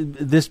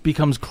this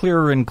becomes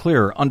clearer and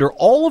clearer. Under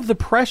all of the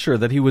pressure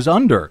that he was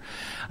under,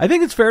 I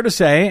think it's fair to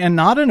say, and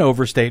not an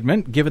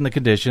overstatement given the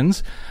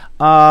conditions,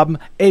 a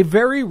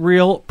very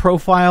real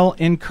profile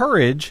in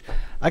courage.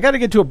 I got to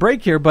get to a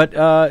break here, but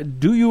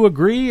do you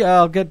agree?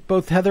 I'll get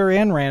both Heather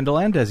and Randall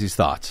and Desi's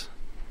thoughts.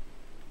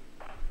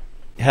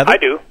 Heather? I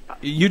do.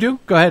 You do?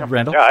 Go ahead,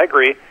 Randall. Yeah, I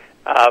agree.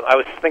 I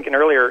was thinking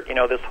earlier,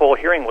 this whole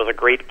hearing was a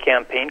great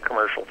campaign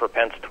commercial for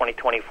Pence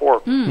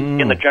 2024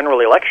 in the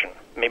general election.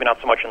 Maybe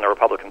not so much in the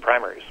Republican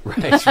primaries.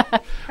 Right.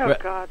 Oh,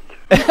 God.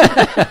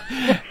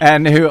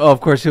 And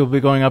of course, he'll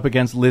be going up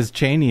against Liz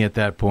Cheney at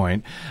that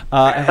point.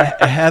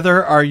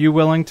 Heather, are you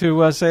willing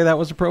to say that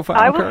was a profile?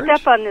 I will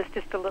step on this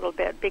just a little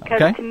bit,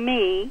 because to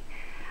me,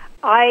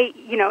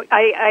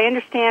 I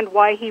understand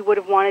why he would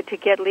have wanted to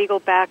get legal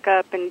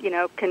backup and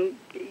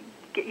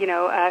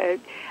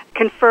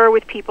confer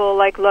with people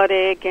like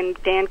Ludwig and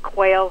Dan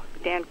Quayle,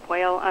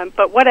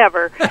 but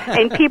whatever,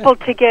 and people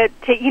to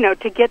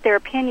get their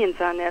opinions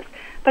on this.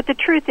 But the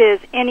truth is,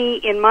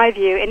 in my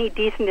view, any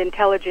decent,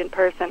 intelligent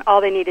person,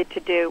 all they needed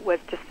to do was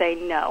to say,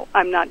 no,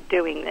 I'm not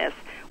doing this.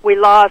 We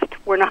lost.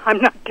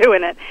 I'm not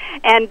doing it.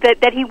 And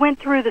that he went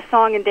through the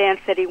song and dance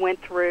that he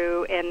went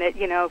through, and that,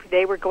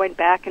 they were going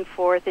back and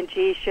forth, and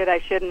gee, should I,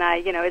 shouldn't I,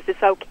 is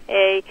this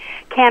okay?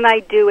 Can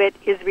I do it?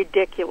 Is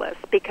ridiculous.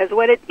 Because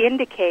what it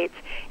indicates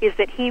is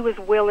that he was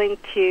willing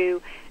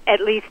to at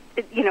least,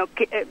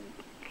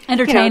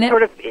 entertain it? He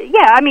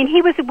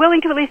was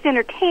willing to at least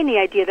entertain the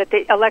idea that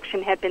the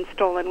election had been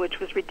stolen, which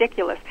was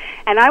ridiculous.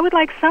 And I would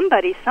like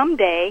somebody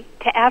someday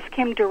to ask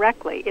him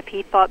directly if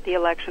he thought the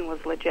election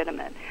was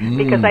legitimate,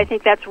 because I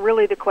think that's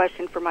really the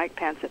question for Mike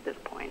Pence at this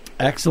point.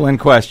 Excellent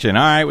question.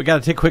 All right, we got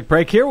to take a quick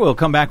break here. We'll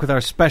come back with our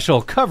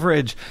special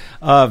coverage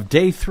of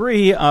Day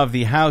 3 of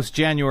the House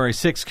January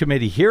 6th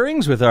committee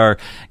hearings with our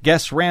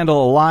guest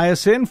Randall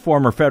Eliason,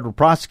 former federal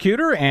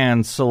prosecutor,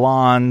 and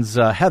Salon's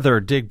Heather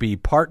Digby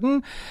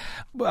Parton.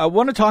 I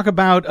want to talk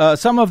about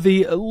some of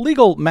the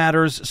legal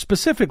matters,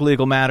 specific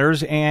legal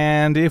matters,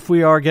 and if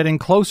we are getting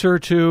closer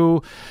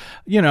to,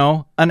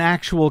 an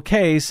actual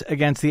case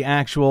against the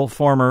actual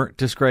former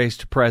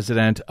disgraced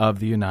president of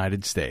the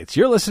United States.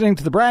 You're listening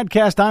to the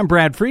BradCast. I'm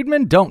Brad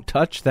Friedman. Don't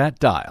touch that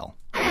dial.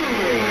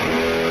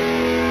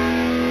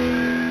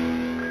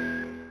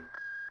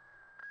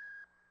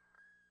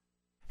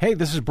 Hey,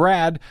 this is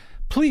Brad.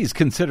 Please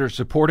consider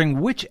supporting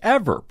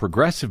whichever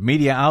progressive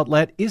media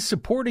outlet is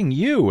supporting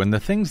you and the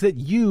things that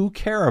you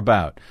care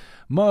about.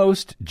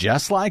 Most,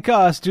 just like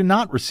us, do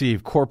not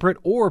receive corporate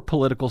or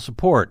political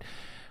support.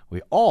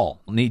 We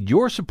all need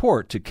your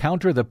support to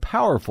counter the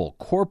powerful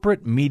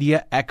corporate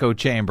media echo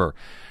chamber.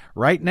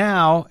 Right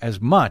now,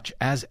 as much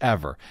as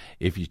ever.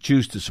 If you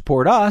choose to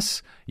support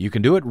us, you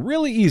can do it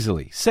really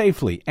easily,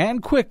 safely,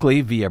 and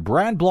quickly via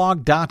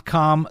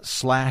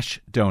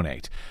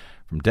bradblog.com/donate.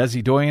 From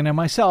Desi Doyen and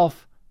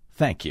myself,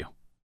 thank you.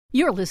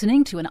 You're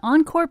listening to an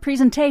Encore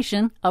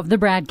presentation of the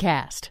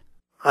BradCast.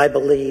 I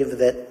believe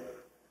that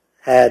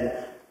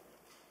had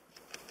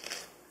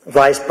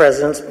Vice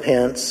President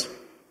Pence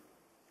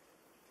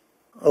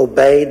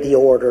obeyed the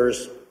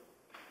orders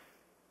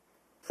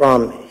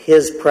from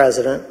his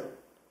president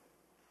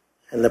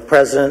and the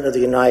President of the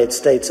United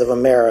States of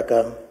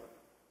America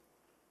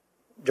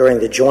during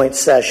the joint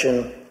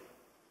session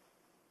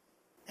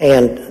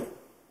and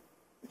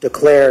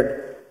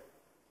declared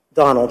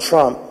Donald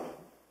Trump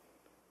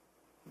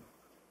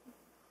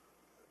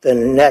the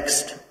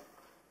next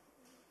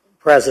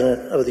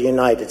President of the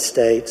United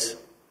States.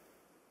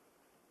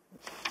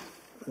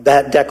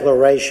 That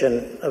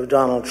declaration of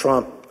Donald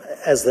Trump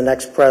as the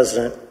next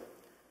president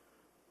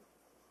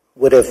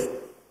would have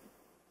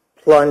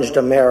plunged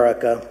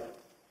America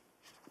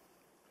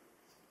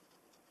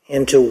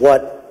into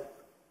what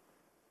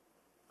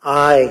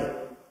I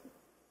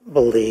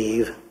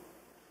believe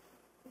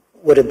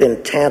would have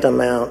been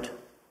tantamount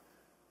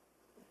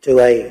to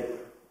a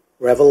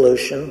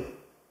revolution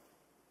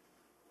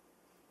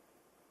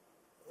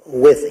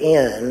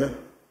within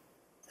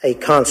a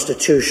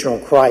constitutional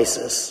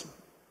crisis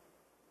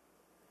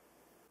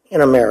in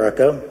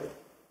America,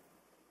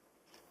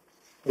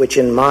 which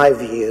in my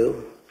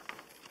view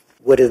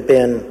would have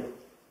been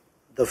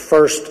the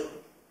first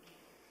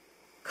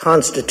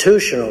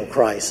constitutional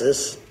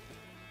crisis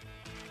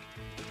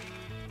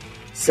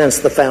since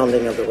the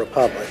founding of the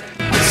Republic.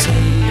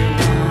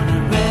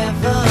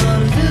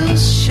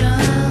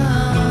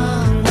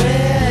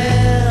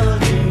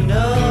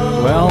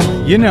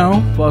 Well, you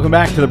know, welcome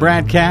back to the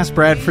BradCast.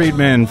 Brad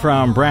Friedman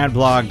from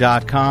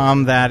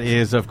BradBlog.com. That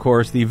is, of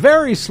course, the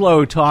very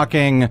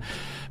slow-talking,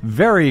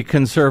 very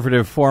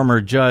conservative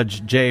former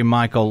Judge J.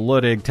 Michael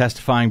Luttig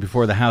testifying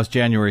before the House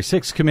January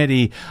 6th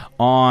Committee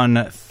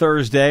on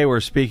Thursday. We're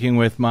speaking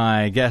with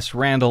my guest,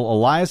 Randall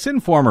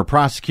Eliason, former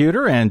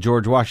prosecutor and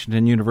George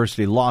Washington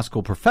University Law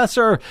School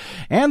professor,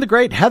 and the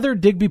great Heather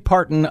Digby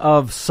Parton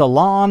of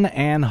Salon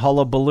and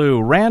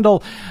Hullabaloo.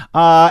 Randall,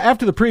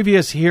 after the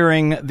previous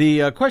hearing,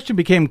 the question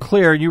became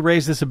clear. You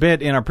raised this a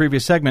bit in our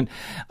previous segment,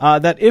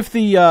 that if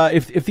the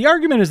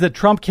argument is that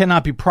Trump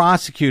cannot be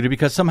prosecuted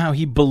because somehow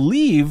he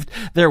believed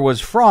there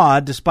was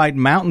fraud, despite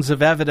mountains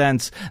of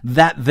evidence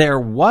that there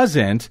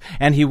wasn't,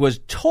 and he was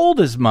told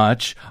as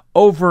much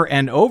over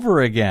and over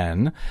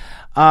again.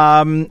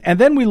 And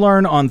then we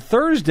learn on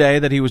Thursday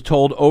that he was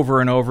told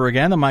over and over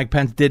again that Mike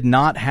Pence did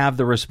not have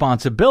the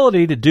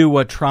responsibility to do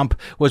what Trump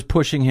was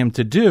pushing him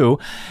to do.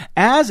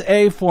 As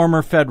a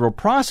former federal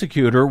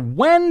prosecutor,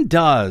 when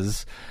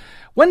does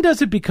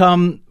it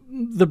become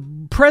the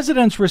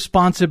president's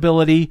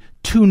responsibility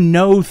to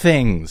know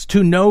things,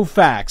 to know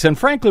facts? And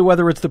frankly,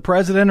 whether it's the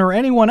president or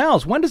anyone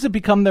else, when does it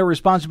become their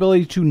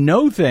responsibility to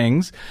know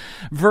things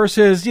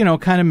versus,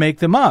 kind of make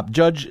them up?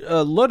 Judge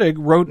Luttig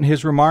wrote in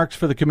his remarks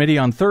for the committee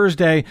on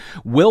Thursday,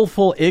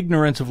 willful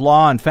ignorance of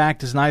law, in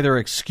fact, is neither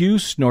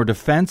excuse nor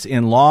defense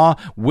in law.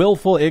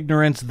 Willful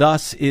ignorance,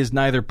 thus, is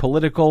neither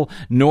political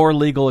nor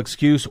legal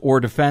excuse or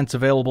defense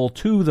available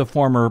to the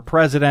former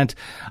president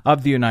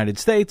of the United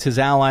States, his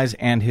allies,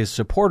 and his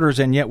supporters.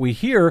 And yet we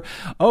hear,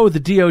 the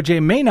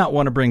DOJ may not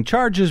want to bring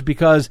charges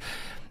because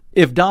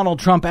if Donald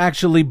Trump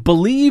actually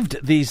believed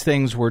these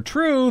things were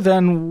true,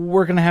 then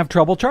we're going to have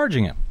trouble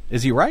charging him.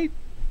 Is he right?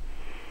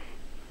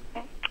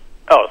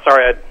 Oh,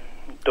 sorry, I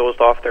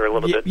dozed off there a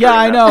little bit. Yeah,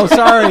 I know.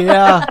 Sorry.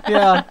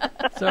 Yeah.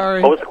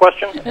 Sorry. What was the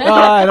question?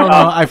 I don't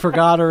know. I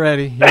forgot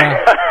already.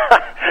 Yeah.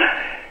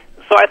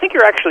 So I think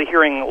you're actually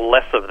hearing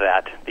less of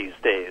that these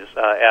days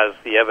as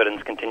the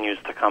evidence continues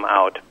to come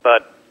out.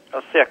 But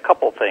I'll say a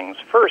couple things.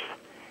 First,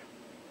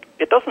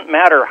 it doesn't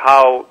matter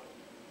how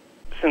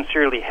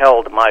sincerely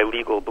held my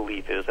legal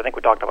belief is. I think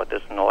we talked about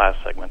this in the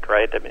last segment,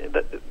 right? I mean,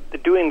 the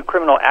doing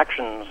criminal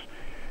actions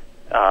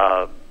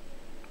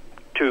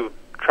to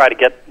try to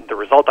get the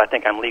result I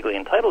think I'm legally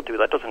entitled to,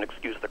 that doesn't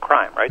excuse the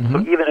crime, right?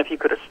 Mm-hmm. So even if he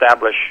could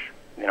establish,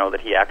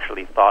 that he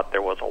actually thought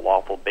there was a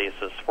lawful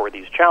basis for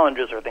these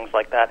challenges or things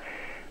like that,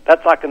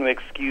 that's not going to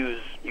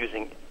excuse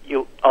using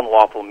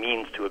unlawful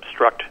means to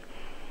obstruct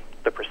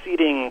the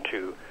proceeding,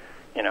 to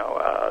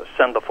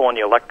send the phony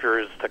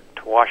electors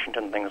to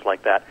Washington, things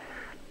like that.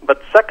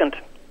 But second,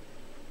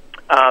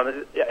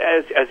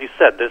 as you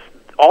said,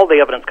 all the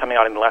evidence coming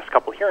out in the last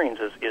couple of hearings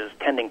is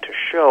tending to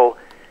show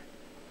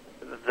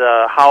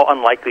how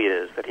unlikely it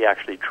is that he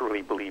actually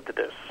truly believed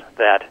this.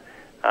 That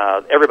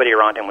everybody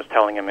around him was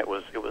telling him it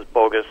was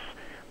bogus,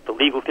 the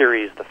legal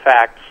theories, the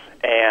facts,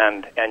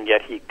 and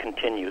yet he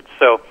continued.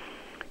 So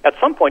at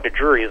some point, a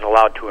jury is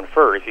allowed to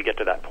infer if you get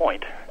to that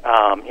point.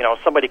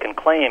 Somebody can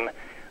claim,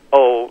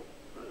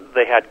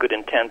 they had good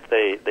intent,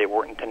 they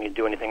weren't intending to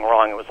do anything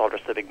wrong, it was all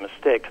just a big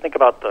mistake. Think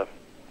about the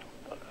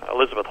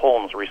Elizabeth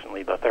Holmes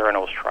recently, the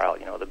Theranos trial,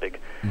 the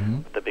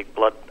big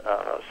blood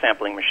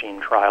sampling machine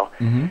trial.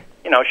 Mm-hmm.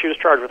 She was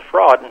charged with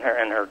fraud, and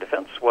her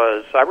defense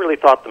was, I really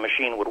thought the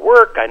machine would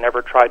work, I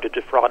never tried to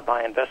defraud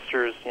my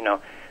investors,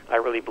 I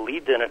really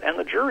believed in it. And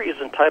the jury is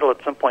entitled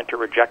at some point to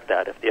reject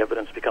that if the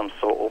evidence becomes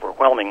so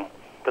overwhelming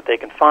that they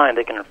can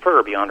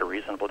infer beyond a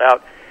reasonable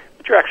doubt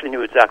that you actually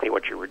knew exactly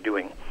what you were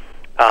doing.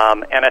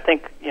 And I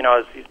think,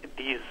 as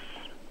these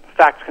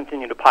facts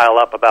continue to pile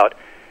up about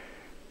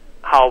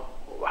how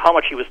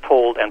much he was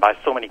told, and by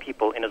so many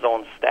people in his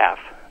own staff,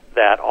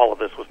 that all of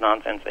this was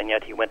nonsense, and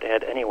yet he went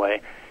ahead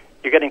anyway,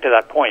 you're getting to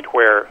that point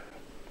where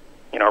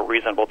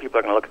reasonable people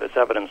are going to look at this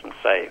evidence and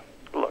say,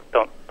 look,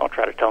 don't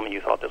try to tell me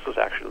you thought this was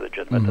actually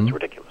legitimate. That's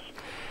ridiculous.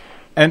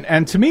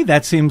 And to me,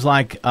 that seems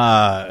like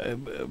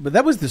but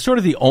that was sort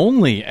of the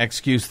only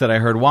excuse that I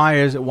heard.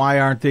 Why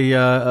aren't the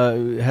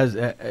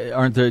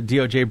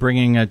DOJ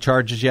bringing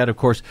charges yet? Of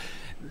course,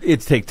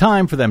 it's take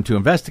time for them to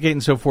investigate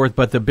and so forth.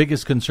 But the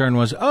biggest concern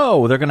was,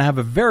 they're going to have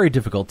a very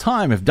difficult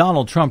time if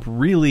Donald Trump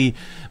really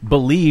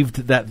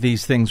believed that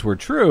these things were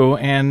true.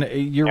 And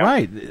you're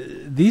right;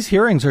 these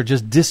hearings are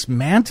just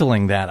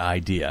dismantling that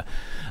idea.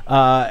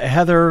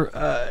 Heather,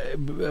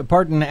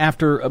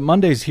 after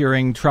Monday's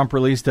hearing, Trump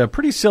released a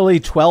pretty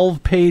silly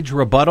 12-page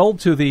rebuttal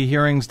to the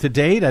hearings to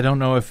date. I don't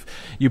know if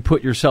you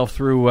put yourself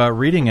through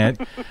reading it.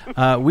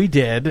 We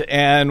did,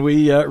 and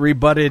we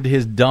rebutted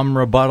his dumb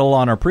rebuttal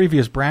on our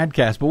previous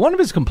BradCast. But one of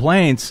his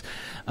complaints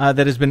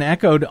that has been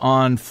echoed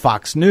on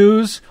Fox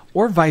News,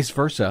 or vice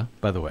versa,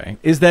 by the way,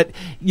 is that,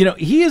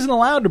 he isn't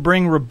allowed to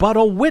bring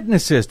rebuttal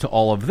witnesses to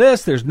all of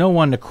this. There's no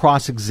one to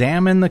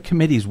cross-examine the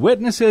committee's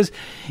witnesses,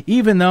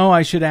 even though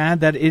I should add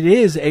that it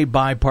is a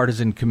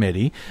bipartisan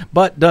committee.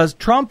 But does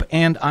Trump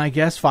and, I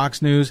guess,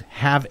 Fox News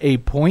have a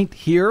point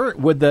here?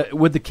 Would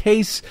the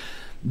case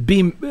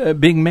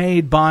being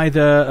made by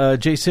the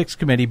J6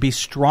 committee be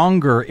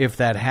stronger if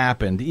that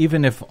happened,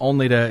 even if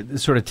only to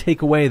sort of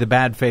take away the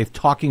bad faith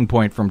talking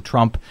point from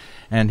Trump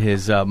and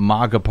his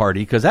MAGA party?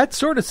 Because that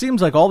sort of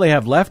seems like all they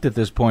have left at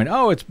this point.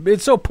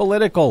 It's so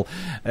political.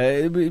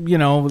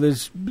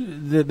 There's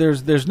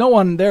no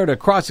one there to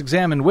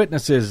cross-examine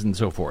witnesses and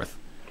so forth.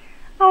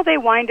 Oh, they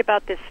whined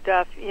about this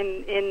stuff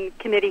in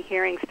committee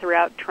hearings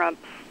throughout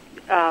Trump's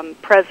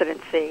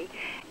presidency.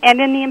 And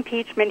in the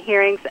impeachment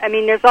hearings, I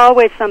mean, there's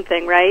always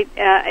something, right?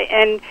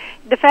 And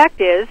the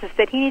fact is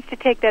that he needs to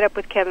take that up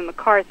with Kevin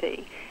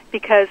McCarthy,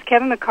 because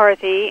Kevin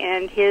McCarthy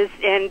and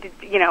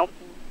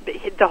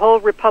the whole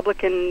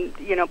Republican,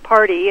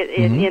 party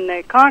in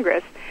the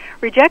Congress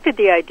rejected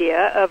the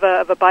idea of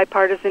a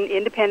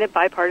independent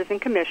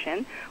bipartisan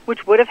commission,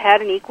 which would have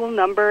had an equal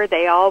number.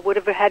 They all would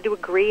have had to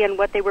agree on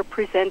what they were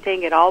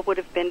presenting. It all would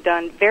have been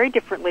done very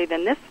differently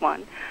than this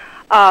one.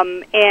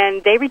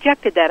 And they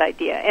rejected that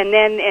idea. And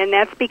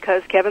that's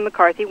because Kevin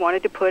McCarthy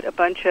wanted to put a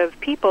bunch of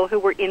people who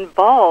were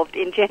involved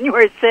in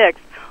January 6th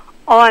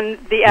on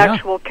the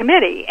actual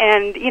committee.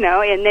 And,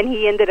 and then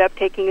he ended up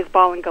taking his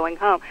ball and going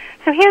home.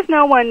 So he has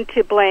no one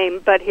to blame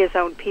but his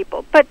own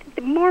people. But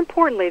more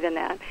importantly than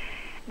that,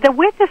 the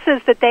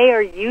witnesses that they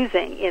are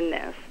using in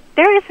this,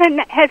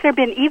 has there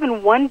been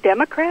even one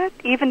Democrat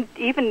even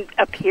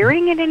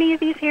appearing in any of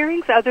these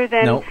hearings other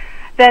than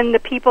than the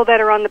people that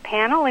are on the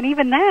panel? And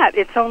even that,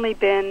 it's only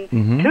been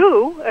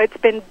two. It's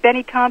been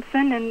Benny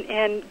Thompson,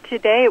 and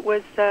today it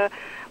was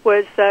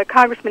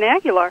Congressman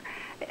Aguilar.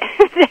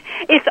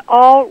 It's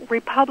all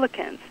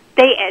Republicans.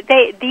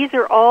 These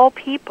are all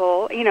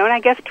people, and I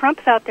guess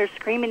Trump's out there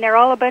screaming they're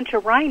all a bunch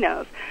of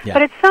rhinos. Yeah.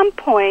 But at some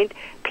point,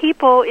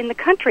 people in the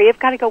country have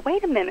got to go,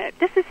 wait a minute,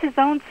 this is his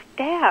own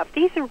staff.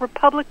 These are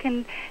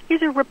Republican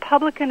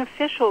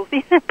officials.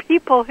 These are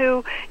people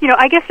who,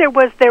 I guess there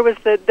was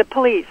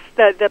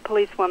the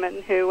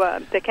policewoman who,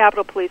 the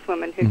Capitol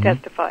policewoman who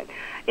testified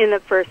in the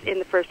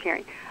first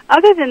hearing.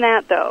 Other than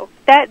that, though,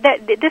 that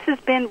this has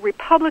been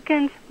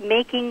Republicans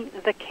making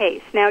the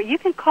case. Now, you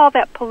can call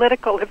that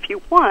political if you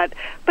want,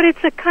 but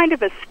it's a kind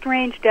of a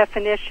strange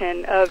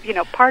definition of,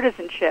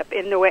 partisanship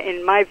in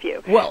my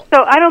view. Well,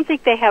 so I don't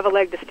think they have a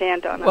leg to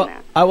stand on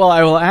that. I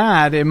will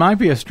add, it might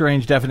be a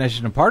strange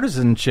definition of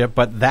partisanship,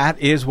 but that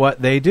is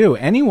what they do.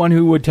 Anyone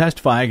who would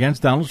testify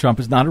against Donald Trump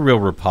is not a real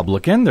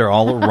Republican. They're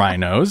all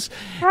rhinos.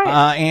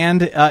 Right.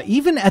 And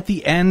even at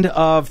the end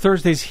of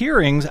Thursday's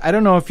hearings, I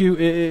don't know if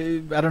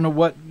I don't know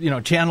what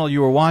channel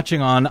you were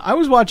watching on. I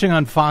was watching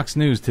on Fox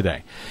News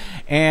today.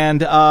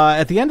 And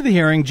at the end of the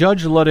hearing,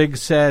 Judge Luttig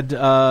said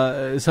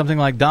something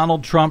like,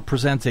 Donald Trump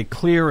presents a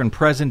clear and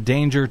present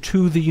danger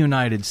to the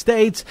United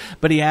States,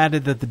 but he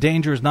added that the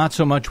danger is not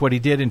so much what he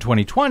did in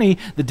 2020.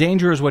 The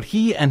danger is what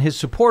he and his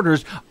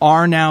supporters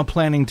are now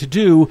planning to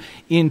do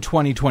in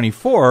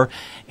 2024.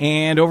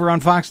 And over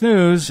on Fox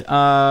News,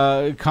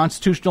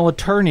 constitutional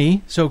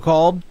attorney,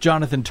 so-called,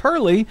 Jonathan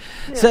Turley,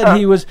 said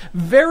he was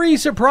very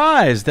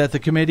surprised that the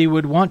committee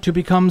would want to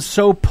become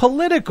so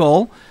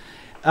political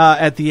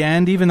at the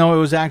end, even though it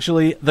was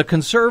actually the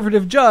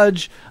conservative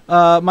judge,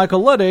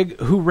 Michael Luttig,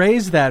 who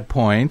raised that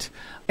point.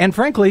 And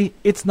frankly,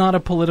 it's not a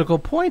political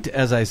point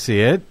as I see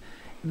it.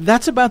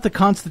 That's about the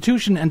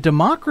Constitution and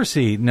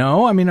democracy.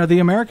 No, I mean, are the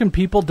American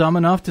people dumb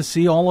enough to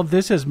see all of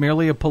this as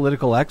merely a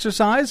political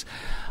exercise?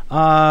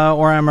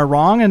 Or am I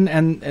wrong?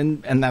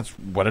 And that's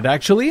what it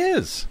actually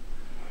is.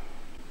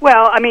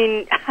 Well, I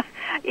mean,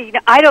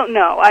 I don't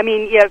know. I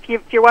mean,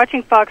 if you're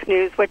watching Fox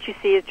News, what you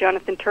see is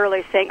Jonathan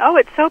Turley saying, "Oh,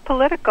 it's so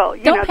political."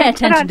 Don't pay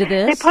attention to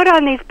this. They put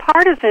on these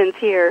partisans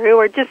here who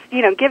are just,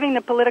 giving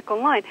the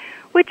political line,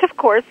 which of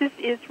course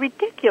is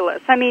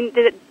ridiculous. I mean,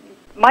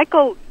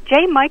 Michael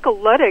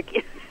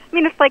Luttig I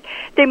mean, it's like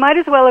they might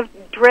as well have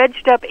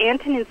dredged up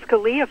Antonin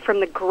Scalia from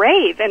the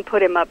grave and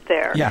put him up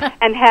there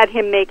and had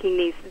him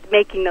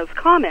making those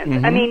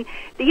comments. I mean,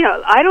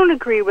 I don't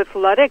agree with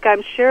Luddick.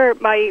 I'm sure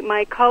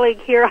my colleague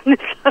here on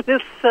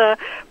this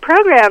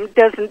program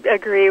doesn't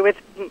agree with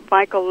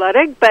Michael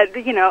Luddick, but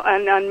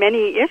on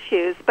many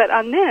issues. But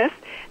on this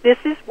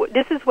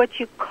is what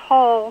you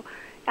call,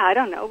 I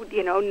don't know,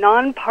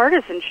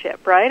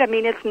 nonpartisanship, right? I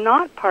mean, it's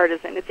not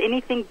partisan. It's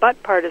anything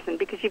but partisan,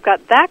 because you've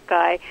got that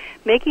guy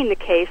making the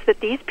case that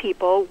these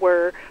people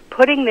were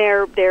putting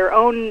their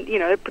own,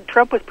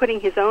 Trump was putting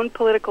his own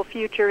political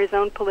future, his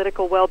own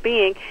political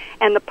well-being,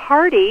 and the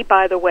party,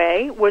 by the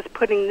way, was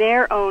putting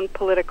their own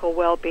political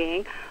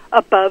well-being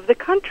above the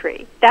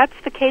country. That's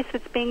the case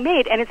that's being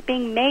made, and it's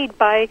being made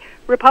by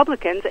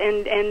Republicans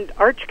and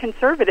arch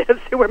conservatives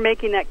who are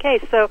making that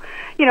case. So,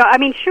 I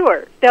mean,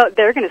 sure,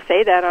 they're going to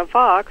say that on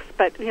Fox,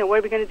 but what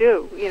are we going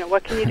to do?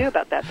 What can you do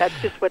about that? That's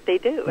just what they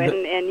do,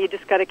 and you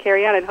just got to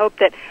carry on and hope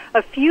that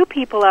a few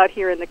people out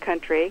here in the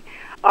country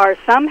are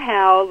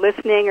somehow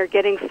listening or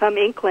getting some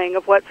inkling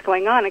of what's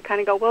going on and kind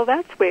of go, well,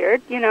 that's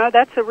weird.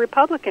 That's a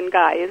Republican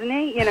guy, isn't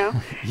he?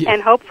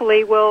 And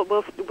hopefully we'll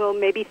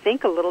maybe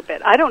think a little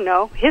bit. I don't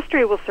know.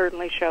 History will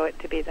certainly show it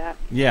to be that.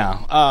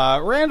 Yeah.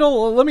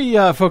 Randall, let me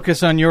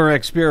focus on your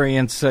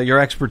experience, your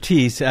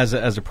expertise as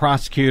a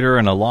prosecutor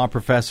and a law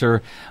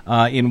professor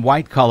in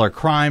white-collar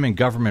crime and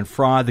government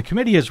fraud. The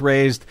committee has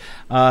raised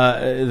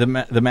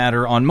the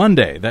matter on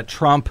Monday that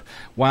Trump,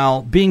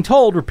 while being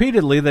told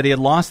repeatedly that he had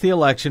lost the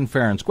election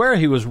fair and square,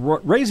 he was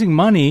raising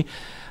money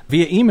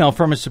via email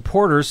from his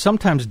supporters,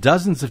 sometimes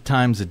dozens of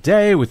times a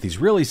day, with these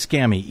really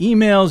scammy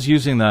emails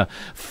using the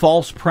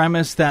false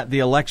premise that the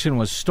election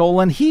was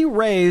stolen. He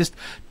raised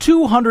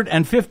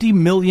 $250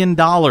 million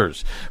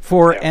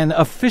for an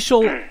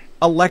official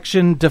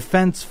election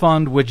defense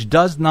fund, which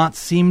does not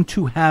seem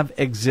to have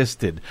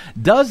existed.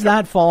 Does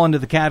that fall into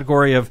the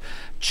category of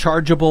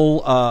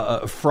chargeable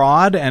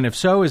fraud? And if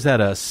so, is that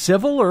a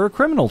civil or a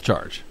criminal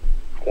charge?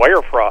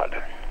 Wire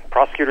fraud.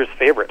 Prosecutor's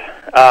favorite.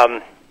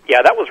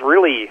 That was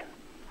really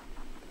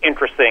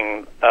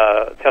interesting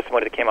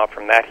testimony that came out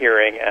from that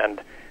hearing,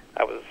 and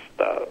I was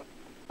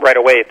right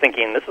away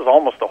thinking this is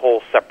almost a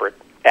whole separate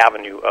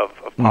avenue of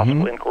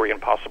possible inquiry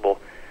and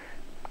possible,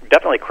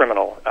 definitely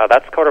criminal.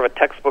 That's kind of a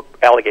textbook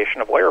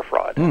allegation of wire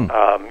fraud.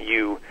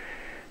 You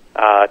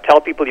tell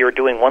people you're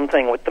doing one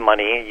thing with the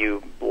money,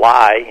 you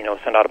lie,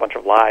 send out a bunch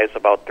of lies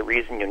about the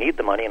reason you need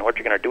the money and what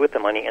you're going to do with the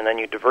money, and then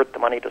you divert the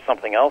money to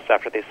something else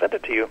after they send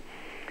it to you.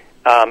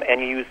 And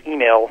you use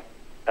email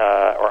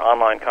or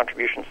online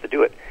contributions to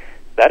do it.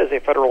 That is a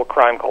federal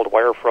crime called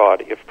wire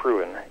fraud, if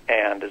proven.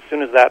 And as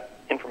soon as that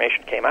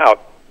information came out,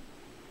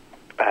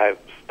 I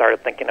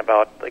started thinking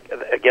about,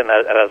 again,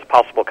 that as a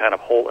possible kind of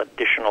whole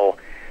additional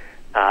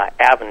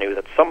avenue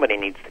that somebody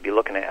needs to be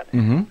looking at.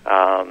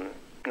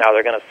 Now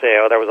they're going to say,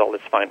 there was all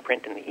this fine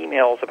print in the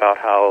emails about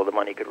how the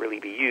money could really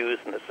be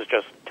used, and this is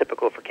just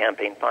typical for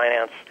campaign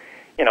finance.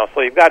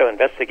 So you've got to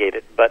investigate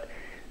it. But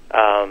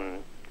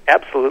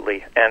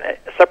absolutely, and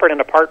separate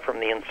and apart from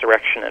the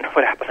insurrection and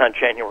what happened on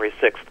January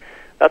 6th,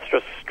 that's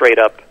just straight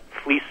up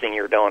fleecing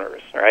your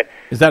donors, right?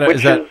 Is that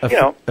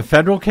a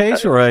federal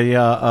case or a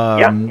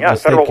a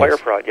federal wire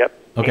fraud? Yep.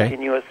 Okay.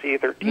 18 U.S.C.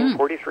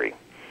 1343,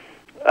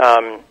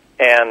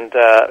 and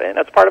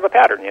that's part of a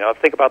pattern.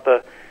 Think about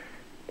the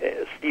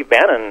Steve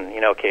Bannon,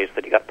 case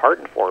that he got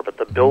pardoned for, but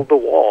the build the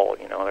wall.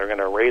 They're going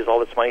to raise all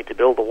this money to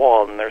build the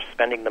wall, and they're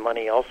spending the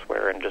money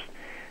elsewhere, and just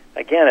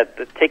again,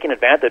 taking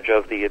advantage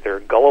of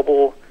their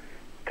gullible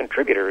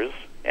contributors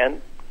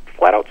and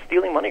flat out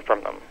stealing money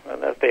from them.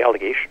 And that's the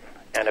allegation.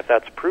 And if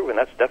that's proven,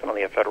 that's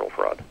definitely a federal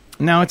fraud.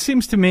 Now, it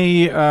seems to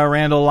me,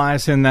 Randall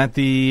Eliason, that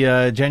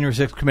the January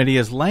 6th committee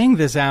is laying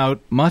this out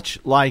much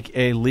like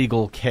a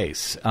legal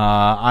case.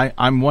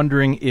 I'm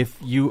wondering if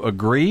you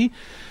agree,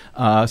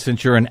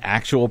 since you're an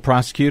actual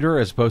prosecutor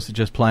as opposed to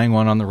just playing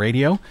one on the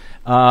radio.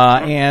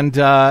 And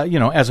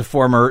as a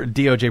former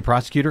DOJ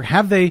prosecutor,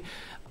 have they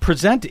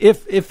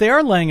if they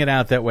are laying it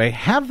out that way,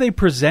 have they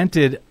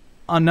presented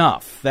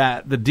enough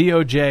that the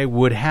DOJ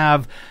would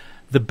have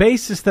the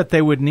basis that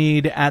they would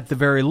need at the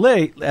very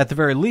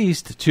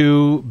least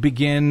to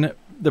begin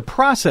the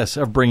process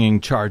of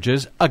bringing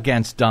charges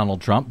against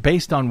Donald Trump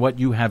based on what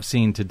you have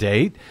seen to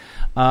date?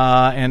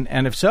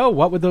 And if so,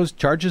 what would those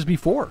charges be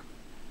for?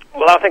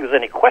 Well, I don't think there's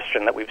any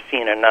question that we've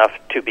seen enough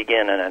to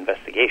begin an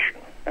investigation.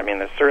 I mean,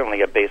 there's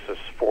certainly a basis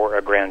for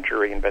a grand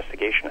jury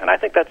investigation, and I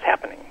think that's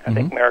happening. I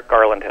think Merrick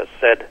Garland has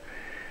said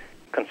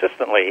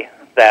consistently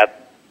that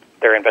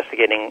they're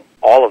investigating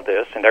all of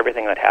this and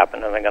everything that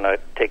happened, and they're going to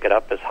take it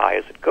up as high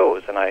as it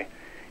goes. And I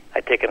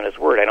take him at his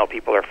word. I know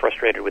people are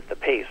frustrated with the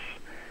pace,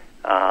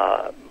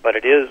 but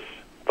it is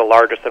the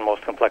largest and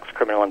most complex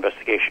criminal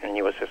investigation in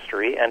U.S.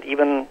 history, and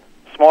even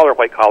smaller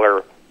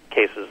white-collar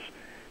cases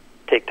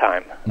take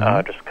time,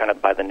 just kind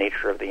of by the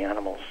nature of the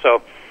animals.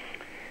 So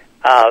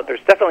there's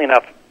definitely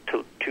enough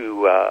to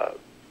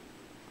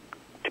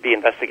be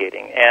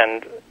investigating,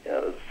 and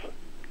a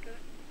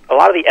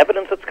lot of the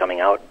evidence that's coming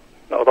out,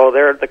 although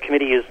the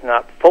committee is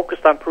not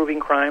focused on proving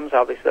crimes,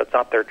 obviously that's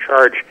not their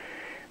charge,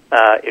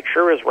 it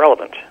sure is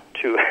relevant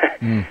to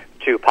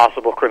to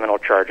possible criminal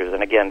charges,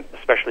 and again,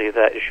 especially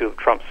that issue of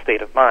Trump's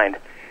state of mind.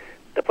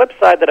 The flip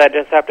side that I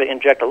just have to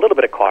inject a little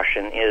bit of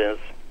caution is,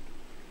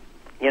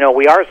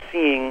 we are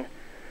seeing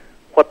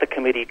what the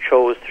committee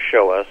chose to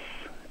show us.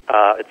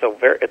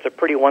 It's a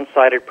pretty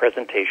one-sided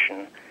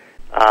presentation.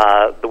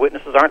 The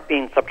witnesses aren't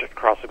being subject to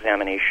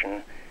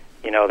cross-examination.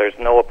 There's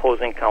no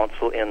opposing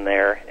counsel in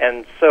there,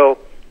 and so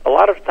a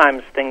lot of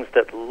times things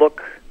that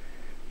look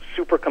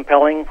super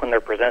compelling when they're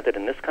presented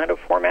in this kind of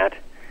format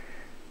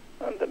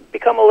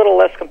become a little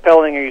less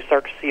compelling, or you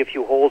start to see a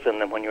few holes in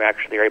them when you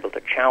actually are able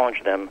to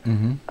challenge them.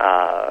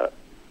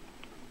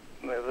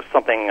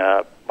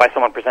 By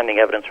someone presenting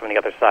evidence from the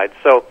other side.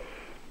 So,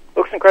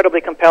 looks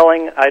incredibly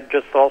compelling. I'd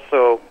just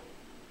also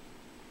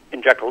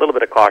inject a little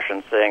bit of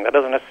caution, saying that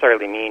doesn't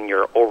necessarily mean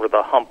you're over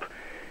the hump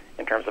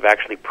in terms of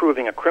actually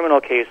proving a criminal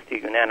case to a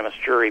unanimous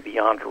jury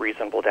beyond a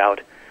reasonable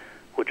doubt,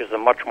 which is a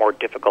much more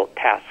difficult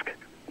task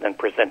than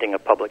presenting a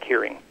public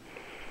hearing.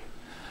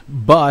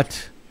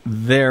 But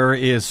there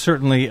is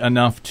certainly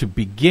enough to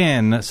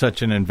begin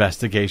such an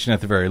investigation at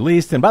the very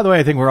least. And by the way,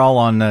 I think we're all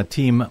on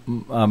Team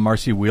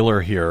Marcy Wheeler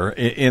here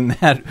in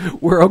that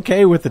we're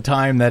okay with the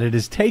time that it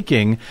is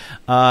taking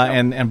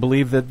and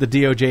believe that the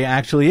DOJ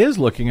actually is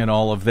looking at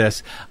all of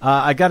this.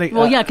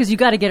 Because you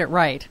got to get it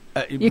right.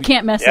 You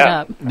can't mess it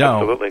up. No,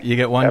 absolutely. You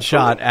get one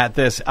shot at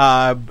this. And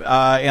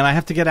I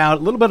have to get out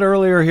a little bit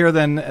earlier here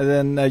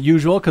than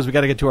usual because we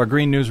got to get to our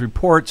Green News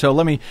report. So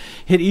let me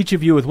hit each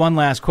of you with one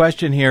last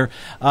question here.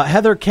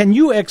 Heather, can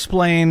you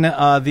explain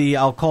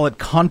I'll call it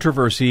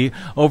controversy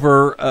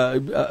over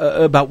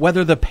about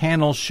whether the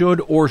panel should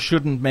or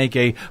shouldn't make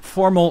a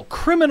formal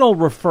criminal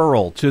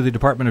referral to the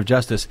Department of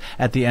Justice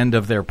at the end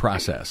of their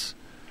process?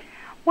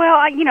 Well,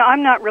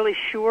 I'm not really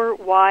sure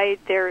why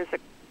there is a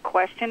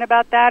question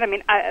about that. I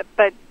mean,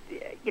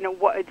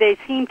 they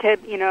seem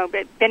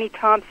to, Benny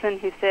Thompson,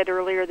 who said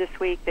earlier this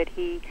week that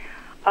he,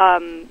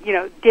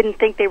 didn't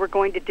think they were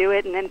going to do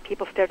it, and then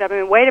people stepped up.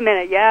 I mean, wait a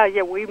minute,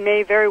 yeah, we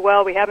may very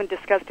well, we haven't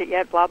discussed it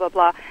yet, blah, blah,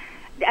 blah.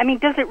 I mean,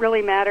 does it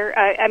really matter?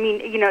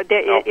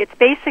 It's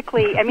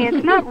basically,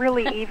 it's not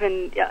really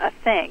even a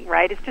thing,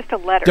 right? It's just a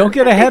letter. Don't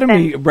get ahead of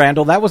me,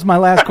 Randall. That was my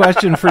last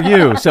question for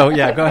you. So,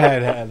 yeah, go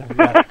ahead, Heather.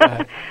 Yeah, go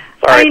ahead.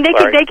 Sorry,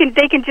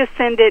 they can just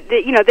send it.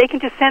 They can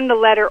just send the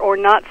letter or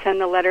not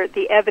send the letter.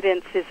 The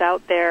evidence is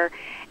out there,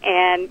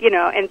 and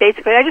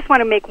basically, I just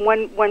want to make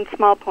one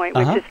small point,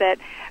 which is that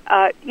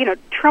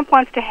Trump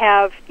wants to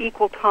have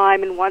equal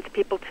time and wants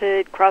people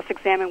to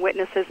cross-examine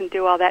witnesses and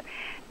do all that.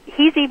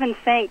 He's even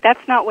saying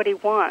that's not what he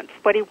wants.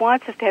 What he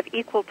wants is to have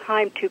equal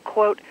time to,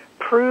 quote,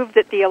 prove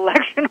that the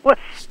election was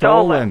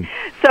stolen.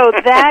 So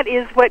that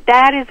is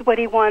what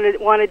he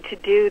wanted to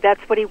do.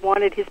 That's what he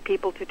wanted his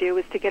people to do,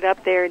 was to get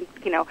up there and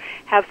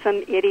have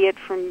some idiot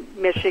from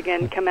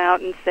Michigan come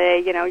out and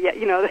say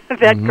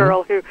that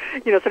girl who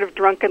sort of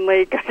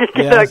drunkenly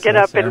get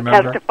up and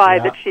testify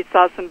that she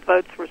saw some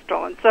votes were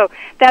stolen. So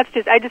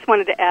I just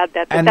wanted to add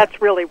that's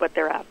really what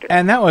they're after.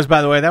 And that was,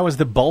 by the way,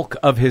 the bulk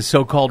of his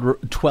so-called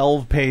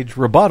 12-page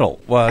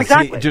rebuttal, was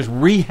exactly. Just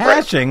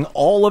rehashing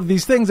all of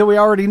these things that we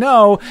already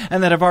know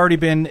and that have already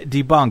been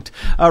debunked.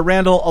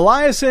 Randall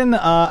Eliason,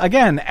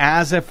 again,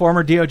 as a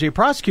former DOJ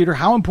prosecutor,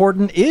 how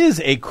important is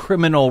a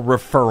criminal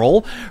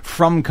referral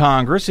from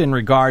Congress in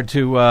regard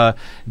to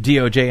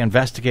DOJ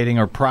investigating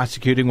or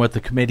prosecuting what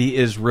the committee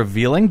is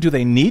revealing? Do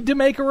they need to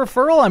make a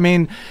referral? I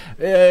mean,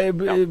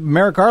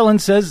 Merrick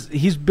Garland says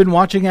he's been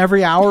watching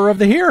every hour of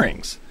the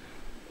hearings.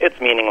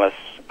 It's meaningless.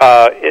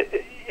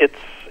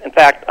 In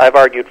fact, I've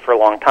argued for a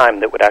long time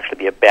that would actually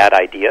be a bad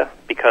idea,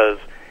 because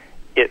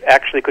it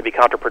actually could be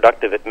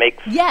counterproductive. It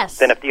makes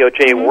then if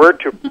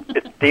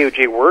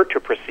DOJ were to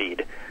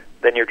proceed,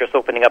 then you're just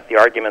opening up the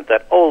argument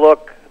that, oh,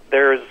 look,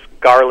 there's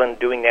Garland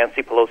doing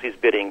Nancy Pelosi's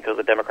bidding because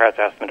the Democrats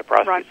asked him to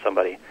prosecute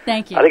somebody.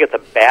 Thank you. I think it's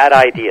a bad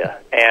idea,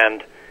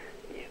 and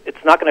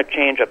it's not going to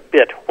change a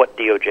bit what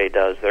DOJ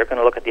does. They're going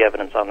to look at the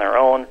evidence on their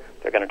own.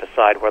 They're going to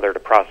decide whether to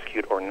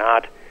prosecute or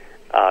not.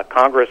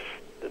 Congress,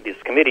 this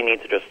committee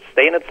needs to just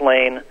stay in its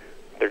lane.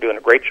 They're doing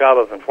a great job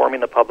of informing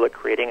the public,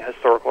 creating a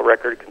historical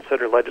record,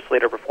 consider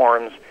legislative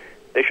reforms.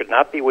 They should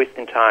not be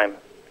wasting time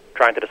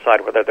trying to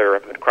decide whether there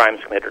have been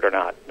crimes committed or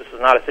not. This is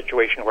not a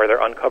situation where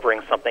they're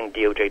uncovering something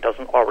DOJ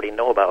doesn't already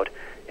know about,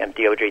 and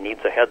DOJ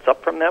needs a heads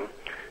up from them.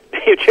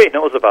 DOJ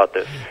knows about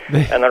this,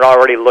 and they're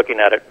already looking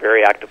at it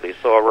very actively.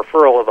 So a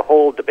referral, the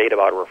whole debate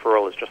about a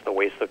referral is just a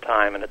waste of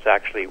time, and it's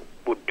actually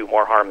would do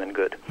more harm than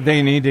good.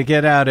 They need to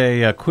get out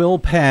a quill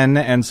pen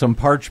and some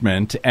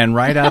parchment and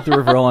write out the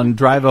referral and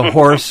drive a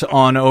horse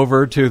on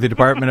over to the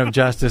Department of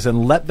Justice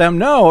and let them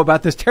know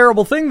about this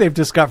terrible thing they've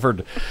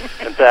discovered.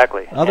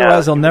 Exactly.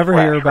 Otherwise, they'll never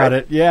hear about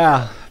it.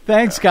 Yeah.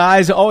 Thanks,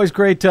 guys. Always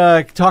great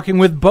talking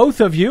with both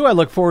of you. I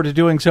look forward to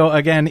doing so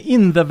again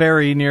in the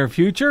very near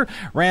future.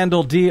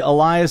 Randall D.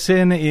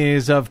 Eliason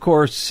is, of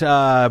course,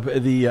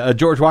 the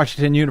George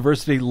Washington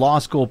University Law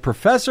School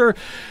professor,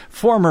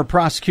 former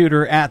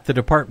prosecutor at the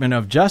Department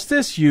of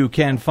Justice. You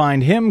can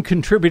find him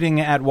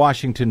contributing at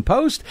Washington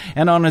Post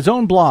and on his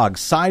own blog,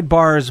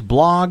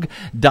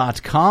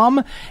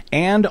 sidebarsblog.com.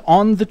 And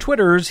on the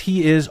Twitters,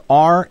 he is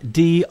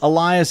R.D.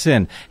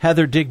 Eliason.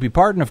 Heather Digby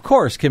Parton, of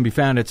course, can be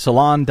found at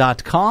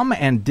salon.com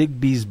and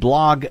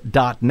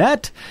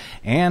digbysblog.net,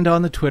 and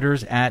on the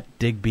Twitters at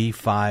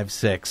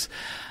Digby56.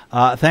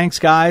 Thanks,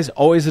 guys.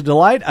 Always a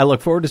delight. I look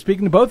forward to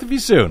speaking to both of you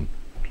soon.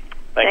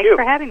 Thanks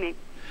for having me.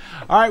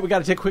 All right, we got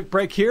to take a quick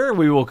break here.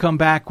 We will come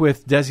back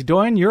with Desi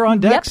Doyen. You're on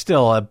deck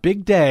still. A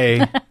big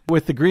day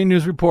with the Green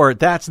News Report.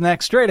 That's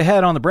next, straight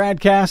ahead on the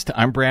BradCast.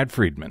 I'm Brad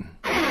Friedman.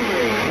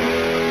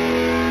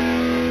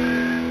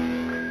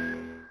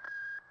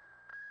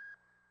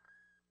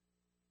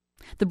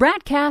 The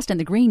BradCast and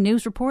the Green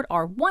News Report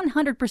are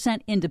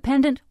 100%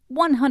 independent,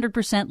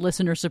 100%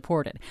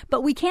 listener-supported.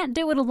 But we can't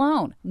do it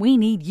alone. We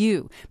need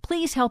you.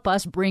 Please help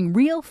us bring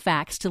real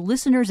facts to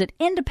listeners at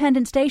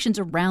independent stations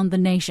around the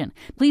nation.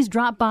 Please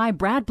drop by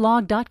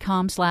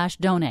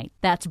bradblog.com/donate.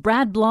 That's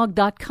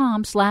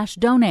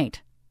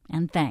bradblog.com/donate.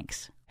 And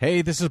thanks.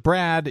 Hey, this is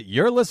Brad.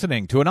 You're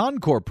listening to an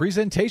Encore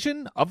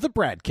presentation of the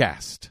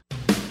BradCast.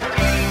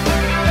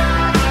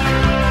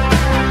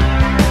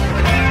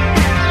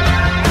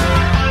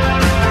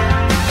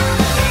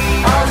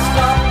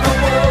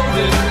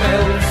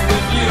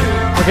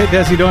 Okay,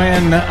 Desi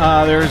Doyen,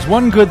 there's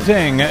one good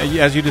thing,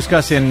 as you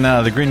discuss in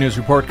the Green News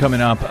Report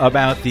coming up,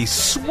 about the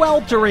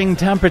sweltering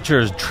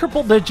temperatures,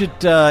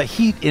 triple-digit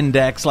heat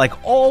index, like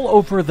all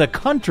over the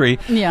country.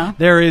 Yeah.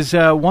 There is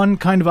one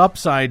kind of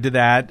upside to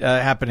that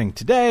happening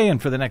today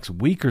and for the next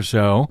week or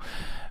so.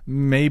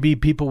 Maybe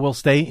people will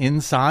stay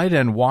inside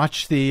and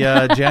watch the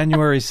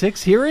January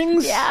 6th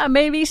hearings? Yeah,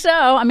 maybe so.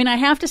 I mean, I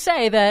have to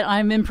say that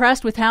I'm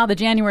impressed with how the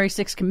January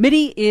 6th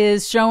committee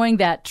is showing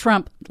that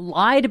Trump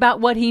lied about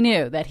what he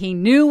knew, that he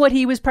knew what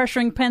he was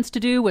pressuring Pence to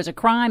do was a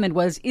crime and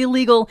was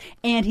illegal,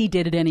 and he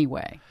did it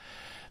anyway.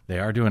 They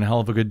are doing a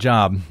hell of a good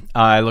job.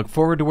 I look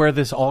forward to where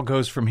this all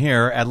goes from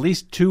here. At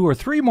least 2 or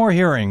 3 more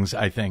hearings,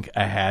 I think,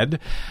 ahead.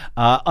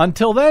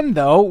 Until then,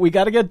 though, we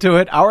got to get to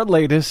it. Our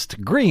latest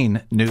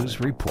Green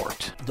News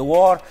Report. The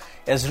war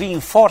has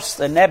reinforced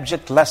an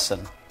abject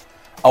lesson.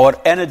 Our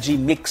energy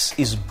mix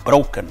is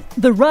broken.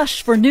 The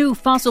rush for new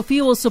fossil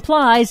fuel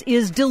supplies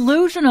is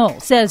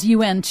delusional, says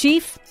UN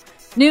chief.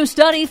 New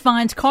study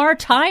finds car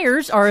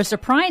tires are a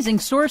surprising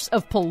source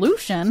of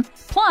pollution.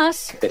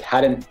 Plus, if it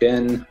hadn't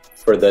been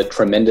for the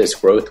tremendous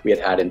growth we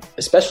had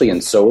especially in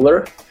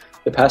solar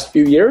the past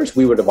few years,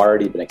 we would have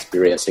already been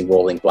experiencing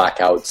rolling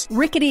blackouts.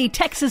 Rickety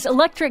Texas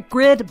electric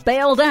grid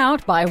bailed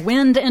out by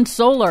wind and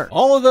solar.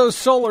 All of those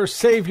solar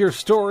savior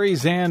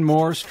stories and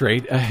more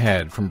straight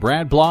ahead. From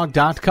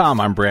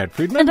BradBlog.com, I'm Brad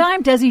Friedman. And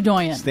I'm Desi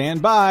Doyen.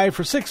 Stand by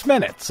for 6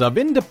 minutes of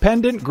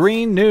independent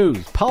green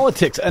news,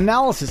 politics,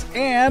 analysis,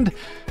 and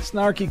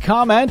snarky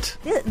comment.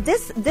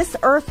 This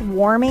earth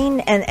warming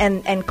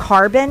and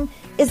carbon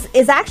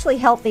is actually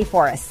healthy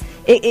for us.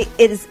 It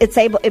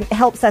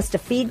helps us to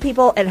feed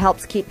people. It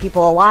helps keep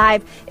people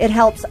alive. It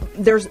helps.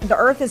 The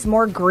earth is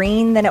more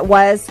green than it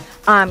was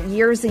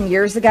years and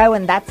years ago,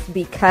 and that's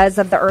because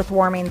of the earth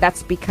warming.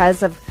 That's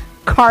because of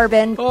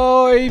carbon.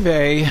 Oy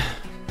vey.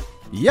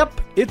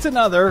 Yep, it's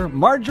another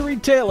Marjorie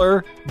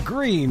Taylor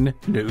Green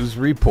News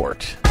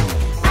Report.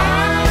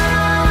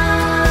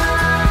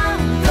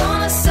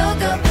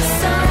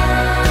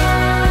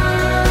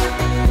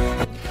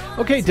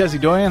 Okay, Desi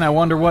Doyen, I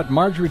wonder what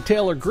Marjorie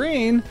Taylor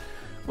Greene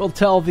will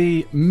tell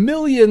the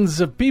millions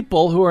of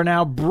people who are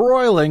now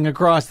broiling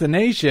across the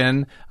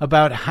nation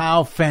about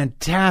how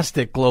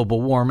fantastic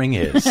global warming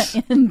is.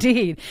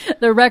 Indeed.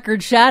 The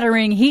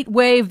record-shattering heat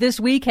wave this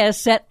week has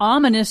set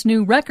ominous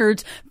new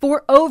records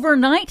for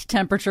overnight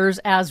temperatures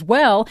as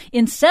well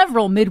in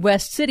several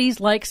Midwest cities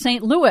like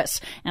St.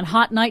 Louis. And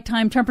hot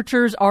nighttime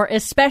temperatures are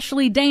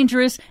especially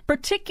dangerous,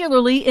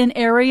 particularly in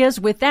areas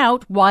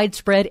without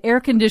widespread air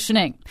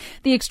conditioning.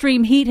 The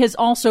extreme heat has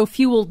also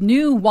fueled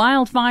new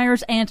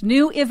wildfires and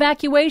new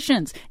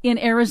evacuations in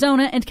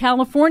Arizona and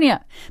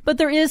California. But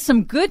there is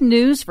some good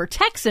news for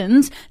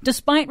Texans.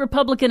 Despite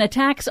Republican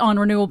attacks on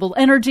renewable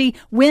energy,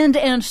 wind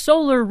and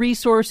solar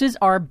resources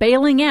are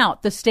bailing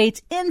out the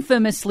state's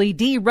infamously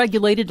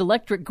deregulated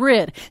electric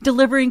grid,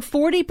 delivering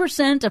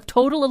 40% of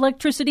total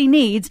electricity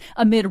needs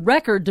amid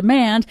record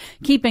demand,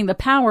 keeping the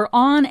power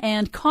on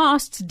and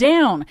costs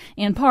down,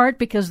 in part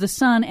because the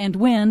sun and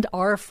wind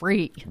are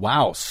free.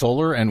 Wow,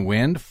 solar and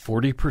wind,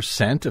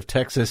 40% of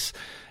Texas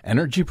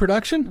energy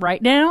production?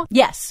 Right now,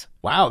 yes.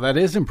 Wow, that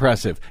is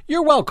impressive.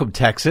 You're welcome,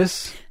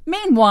 Texas.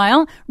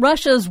 Meanwhile,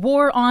 Russia's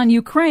war on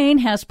Ukraine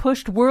has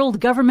pushed world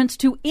governments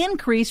to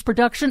increase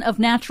production of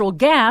natural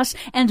gas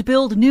and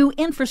build new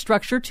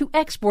infrastructure to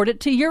export it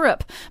to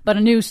Europe. But a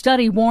new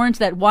study warns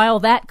that while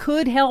that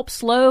could help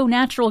slow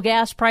natural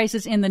gas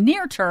prices in the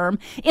near term,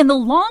 in the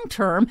long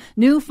term,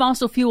 new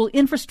fossil fuel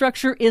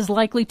infrastructure is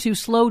likely to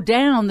slow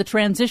down the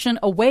transition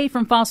away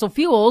from fossil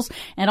fuels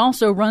and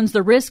also runs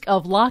the risk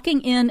of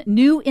locking in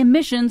new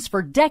emissions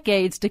for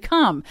decades to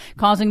come,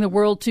 causing the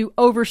world to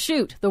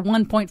overshoot the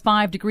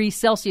 1.5 degrees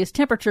Celsius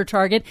temperature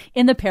target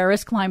in the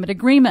Paris Climate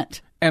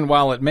Agreement. And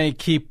while it may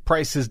keep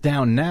prices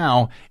down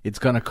now, it's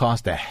going to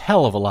cost a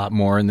hell of a lot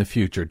more in the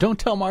future. Don't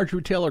tell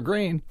Marjorie Taylor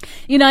Greene.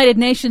 United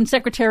Nations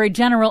Secretary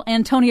General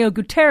Antonio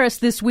Guterres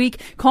this week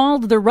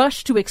called the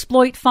rush to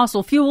exploit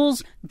fossil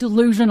fuels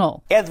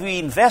delusional. Had we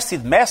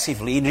invested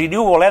massively in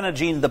renewable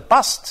energy in the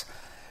past,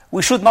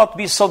 we should not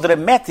be so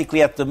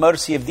dramatically at the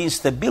mercy of the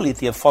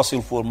instability of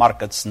fossil fuel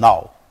markets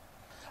now.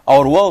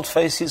 Our world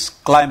faces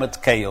climate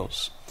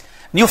chaos.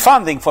 New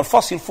funding for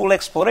fossil fuel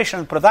exploration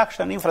and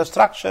production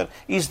infrastructure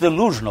is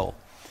delusional.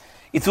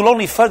 It will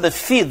only further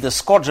feed the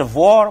scourge of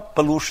war,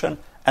 pollution,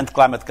 and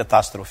climate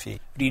catastrophe.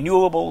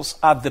 Renewables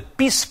are the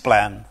peace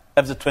plan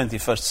of the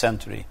 21st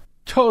century.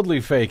 Totally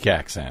fake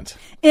accent.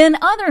 In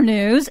other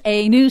news,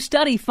 a new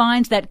study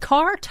finds that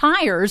car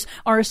tires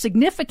are a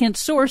significant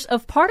source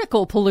of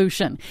particle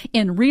pollution.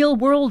 In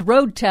real-world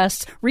road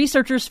tests,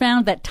 researchers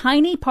found that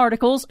tiny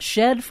particles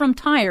shed from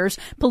tires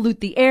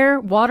pollute the air,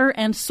 water,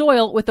 and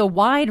soil with a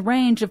wide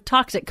range of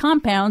toxic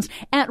compounds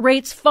at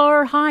rates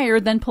far higher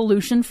than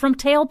pollution from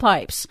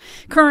tailpipes.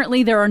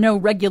 Currently, there are no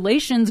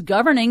regulations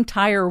governing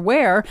tire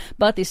wear,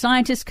 but the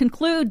scientists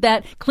conclude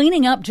that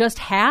cleaning up just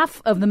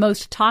half of the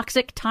most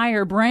toxic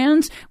tire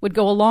brands would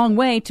go a long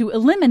way to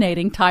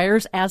eliminating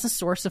tires as a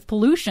source of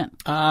pollution.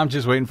 I'm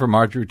just waiting for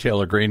Marjorie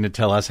Taylor Greene to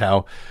tell us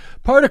how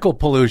particle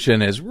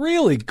pollution is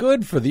really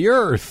good for the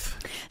earth.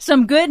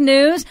 Some good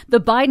news. The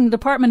Biden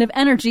Department of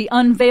Energy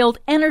unveiled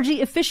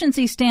energy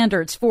efficiency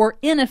standards for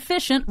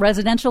inefficient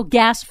residential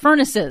gas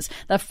furnaces,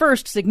 the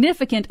first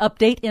significant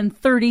update in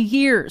 30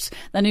 years.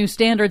 The new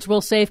standards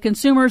will save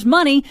consumers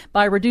money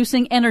by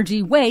reducing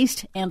energy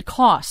waste and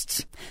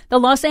costs. The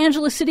Los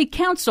Angeles City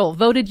Council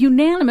voted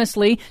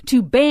unanimously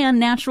to ban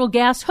natural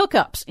gas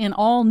hookups in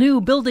all new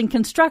building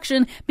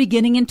construction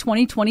beginning in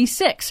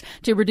 2026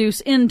 to reduce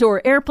indoor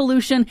air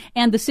pollution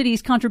and the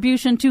city's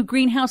contribution to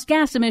greenhouse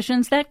gas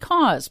emissions that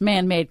cause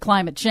man-made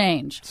climate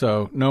change.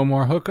 So, no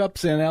more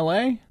hookups in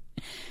L.A.?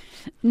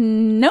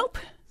 Nope.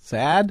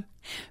 Sad?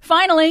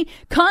 Finally,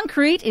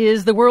 concrete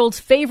is the world's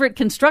favorite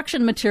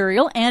construction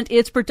material, and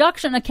its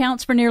production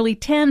accounts for nearly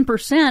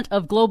 10%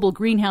 of global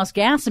greenhouse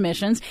gas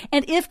emissions.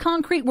 And if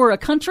concrete were a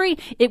country,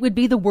 it would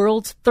be the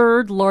world's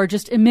third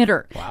largest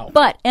emitter. Wow.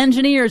 But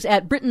engineers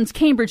at Britain's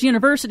Cambridge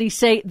University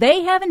say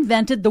they have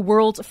invented the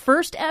world's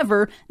first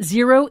ever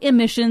zero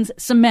emissions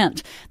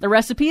cement. The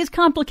recipe is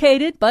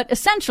complicated, but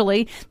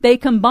essentially they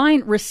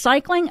combine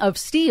recycling of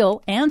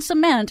steel and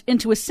cement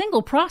into a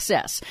single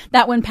process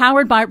that, when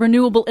powered by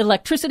renewable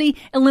electricity,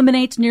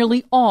 eliminates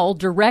nearly all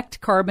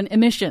direct carbon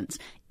emissions.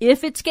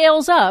 If it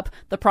scales up,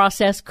 the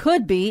process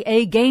could be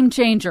a game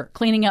changer,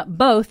 cleaning up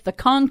both the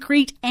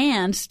concrete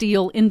and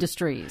steel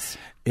industries.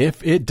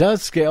 If it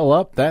does scale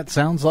up, that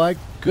sounds like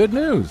good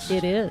news.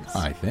 It is.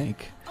 I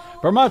think.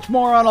 For much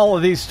more on all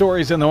of these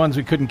stories and the ones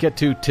we couldn't get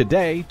to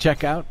today,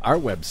 check out our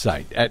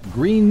website at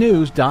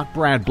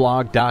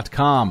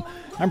greennews.bradblog.com.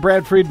 I'm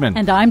Brad Friedman.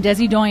 And I'm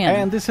Desi Doyen.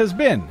 And this has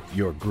been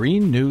your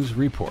Green News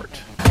Report.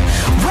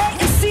 Wait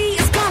and see,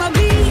 it's gonna be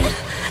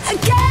a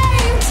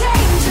game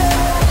changer.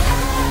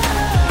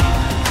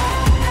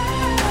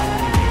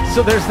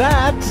 So there's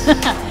that.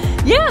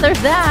 Yeah,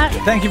 there's that.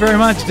 Thank you very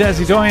much,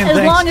 Desi Doyen. As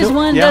long as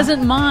one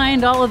doesn't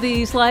mind all of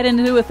the slide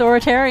into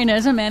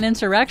authoritarianism and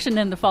insurrection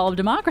and the fall of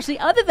democracy.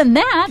 Other than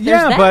that, there's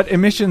that. But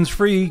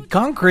emissions-free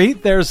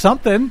concrete, there's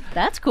something.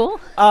 That's cool.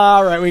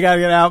 All right, we got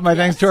to get out. My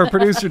thanks to our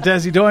producer,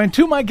 Desi Doyen.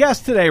 To my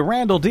guest today,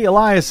 Randall D.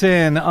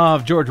 Eliason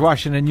of George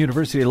Washington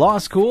University Law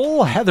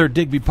School, Heather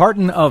Digby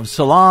Parton of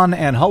Salon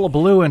and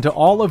Hullabaloo, and to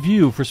all of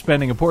you for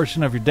spending a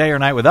portion of your day or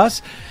night with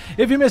us.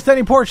 If you missed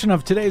any portion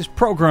of today's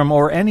program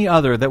or any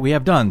other that we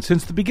have done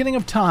since the beginning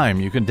of time,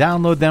 you can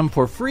download them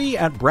for free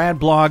at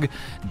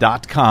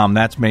bradblog.com.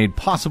 That's made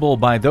possible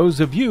by those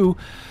of you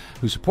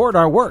who support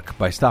our work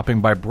by stopping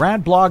by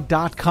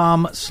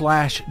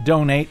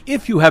bradblog.com/donate.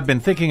 If you have been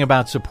thinking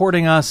about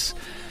supporting us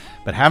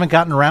but haven't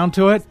gotten around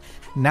to it,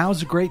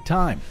 now's a great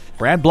time.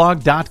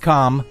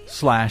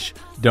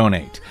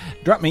 bradblog.com/donate.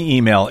 Drop me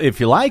email if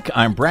you like.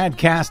 I'm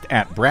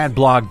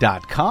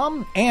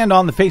bradcast@bradblog.com. And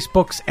on the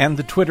Facebooks and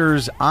the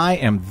Twitters, I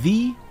am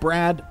the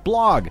Brad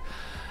Blog.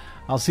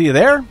 I'll see you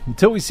there.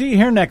 Until we see you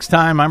here next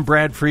time, I'm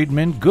Brad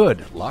Friedman.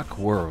 Good luck,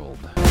 world.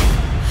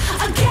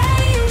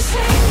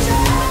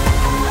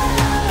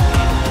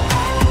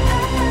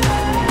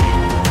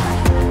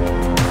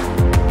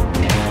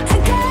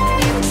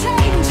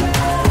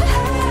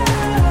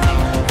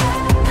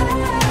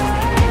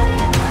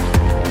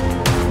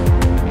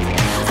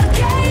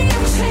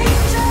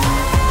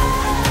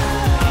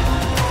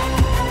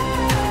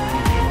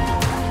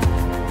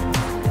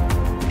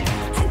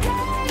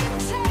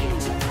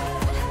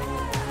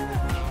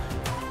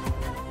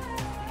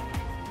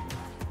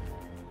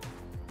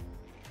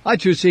 Hi,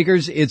 Truth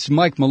Seekers. It's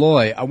Mike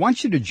Malloy. I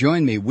want you to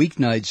join me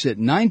weeknights at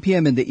 9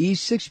 p.m. in the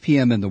East, 6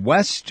 p.m. in the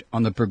West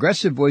on the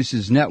Progressive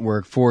Voices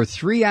Network for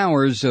 3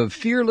 hours of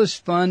fearless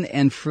fun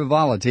and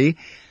frivolity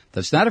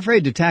that's not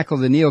afraid to tackle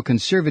the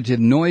neoconservative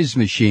noise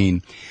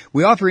machine.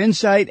 We offer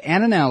insight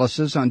and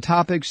analysis on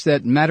topics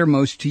that matter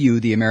most to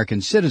you, the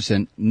American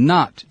citizen,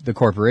 not the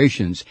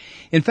corporations.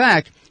 In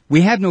fact,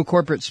 we have no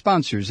corporate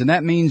sponsors, and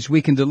that means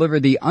we can deliver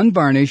the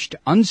unvarnished,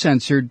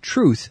 uncensored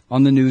truth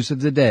on the news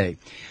of the day.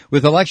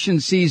 With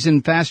election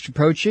season fast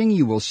approaching,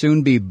 you will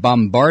soon be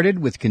bombarded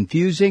with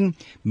confusing,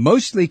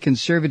 mostly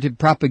conservative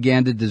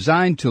propaganda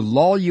designed to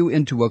lull you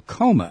into a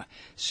coma,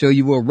 so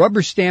you will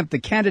rubber stamp the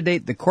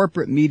candidate the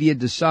corporate media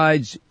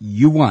decides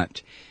you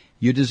want.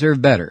 You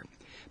deserve better.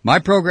 My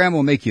program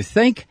will make you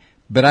think,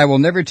 but I will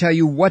never tell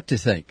you what to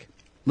think.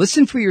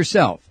 Listen for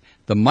yourself.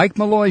 The Mike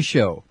Malloy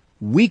Show.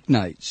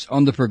 Weeknights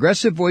on the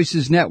Progressive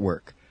Voices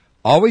Network.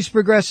 Always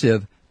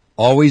progressive,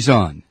 always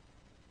on.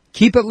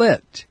 Keep it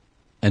lit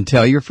and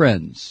tell your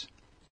friends.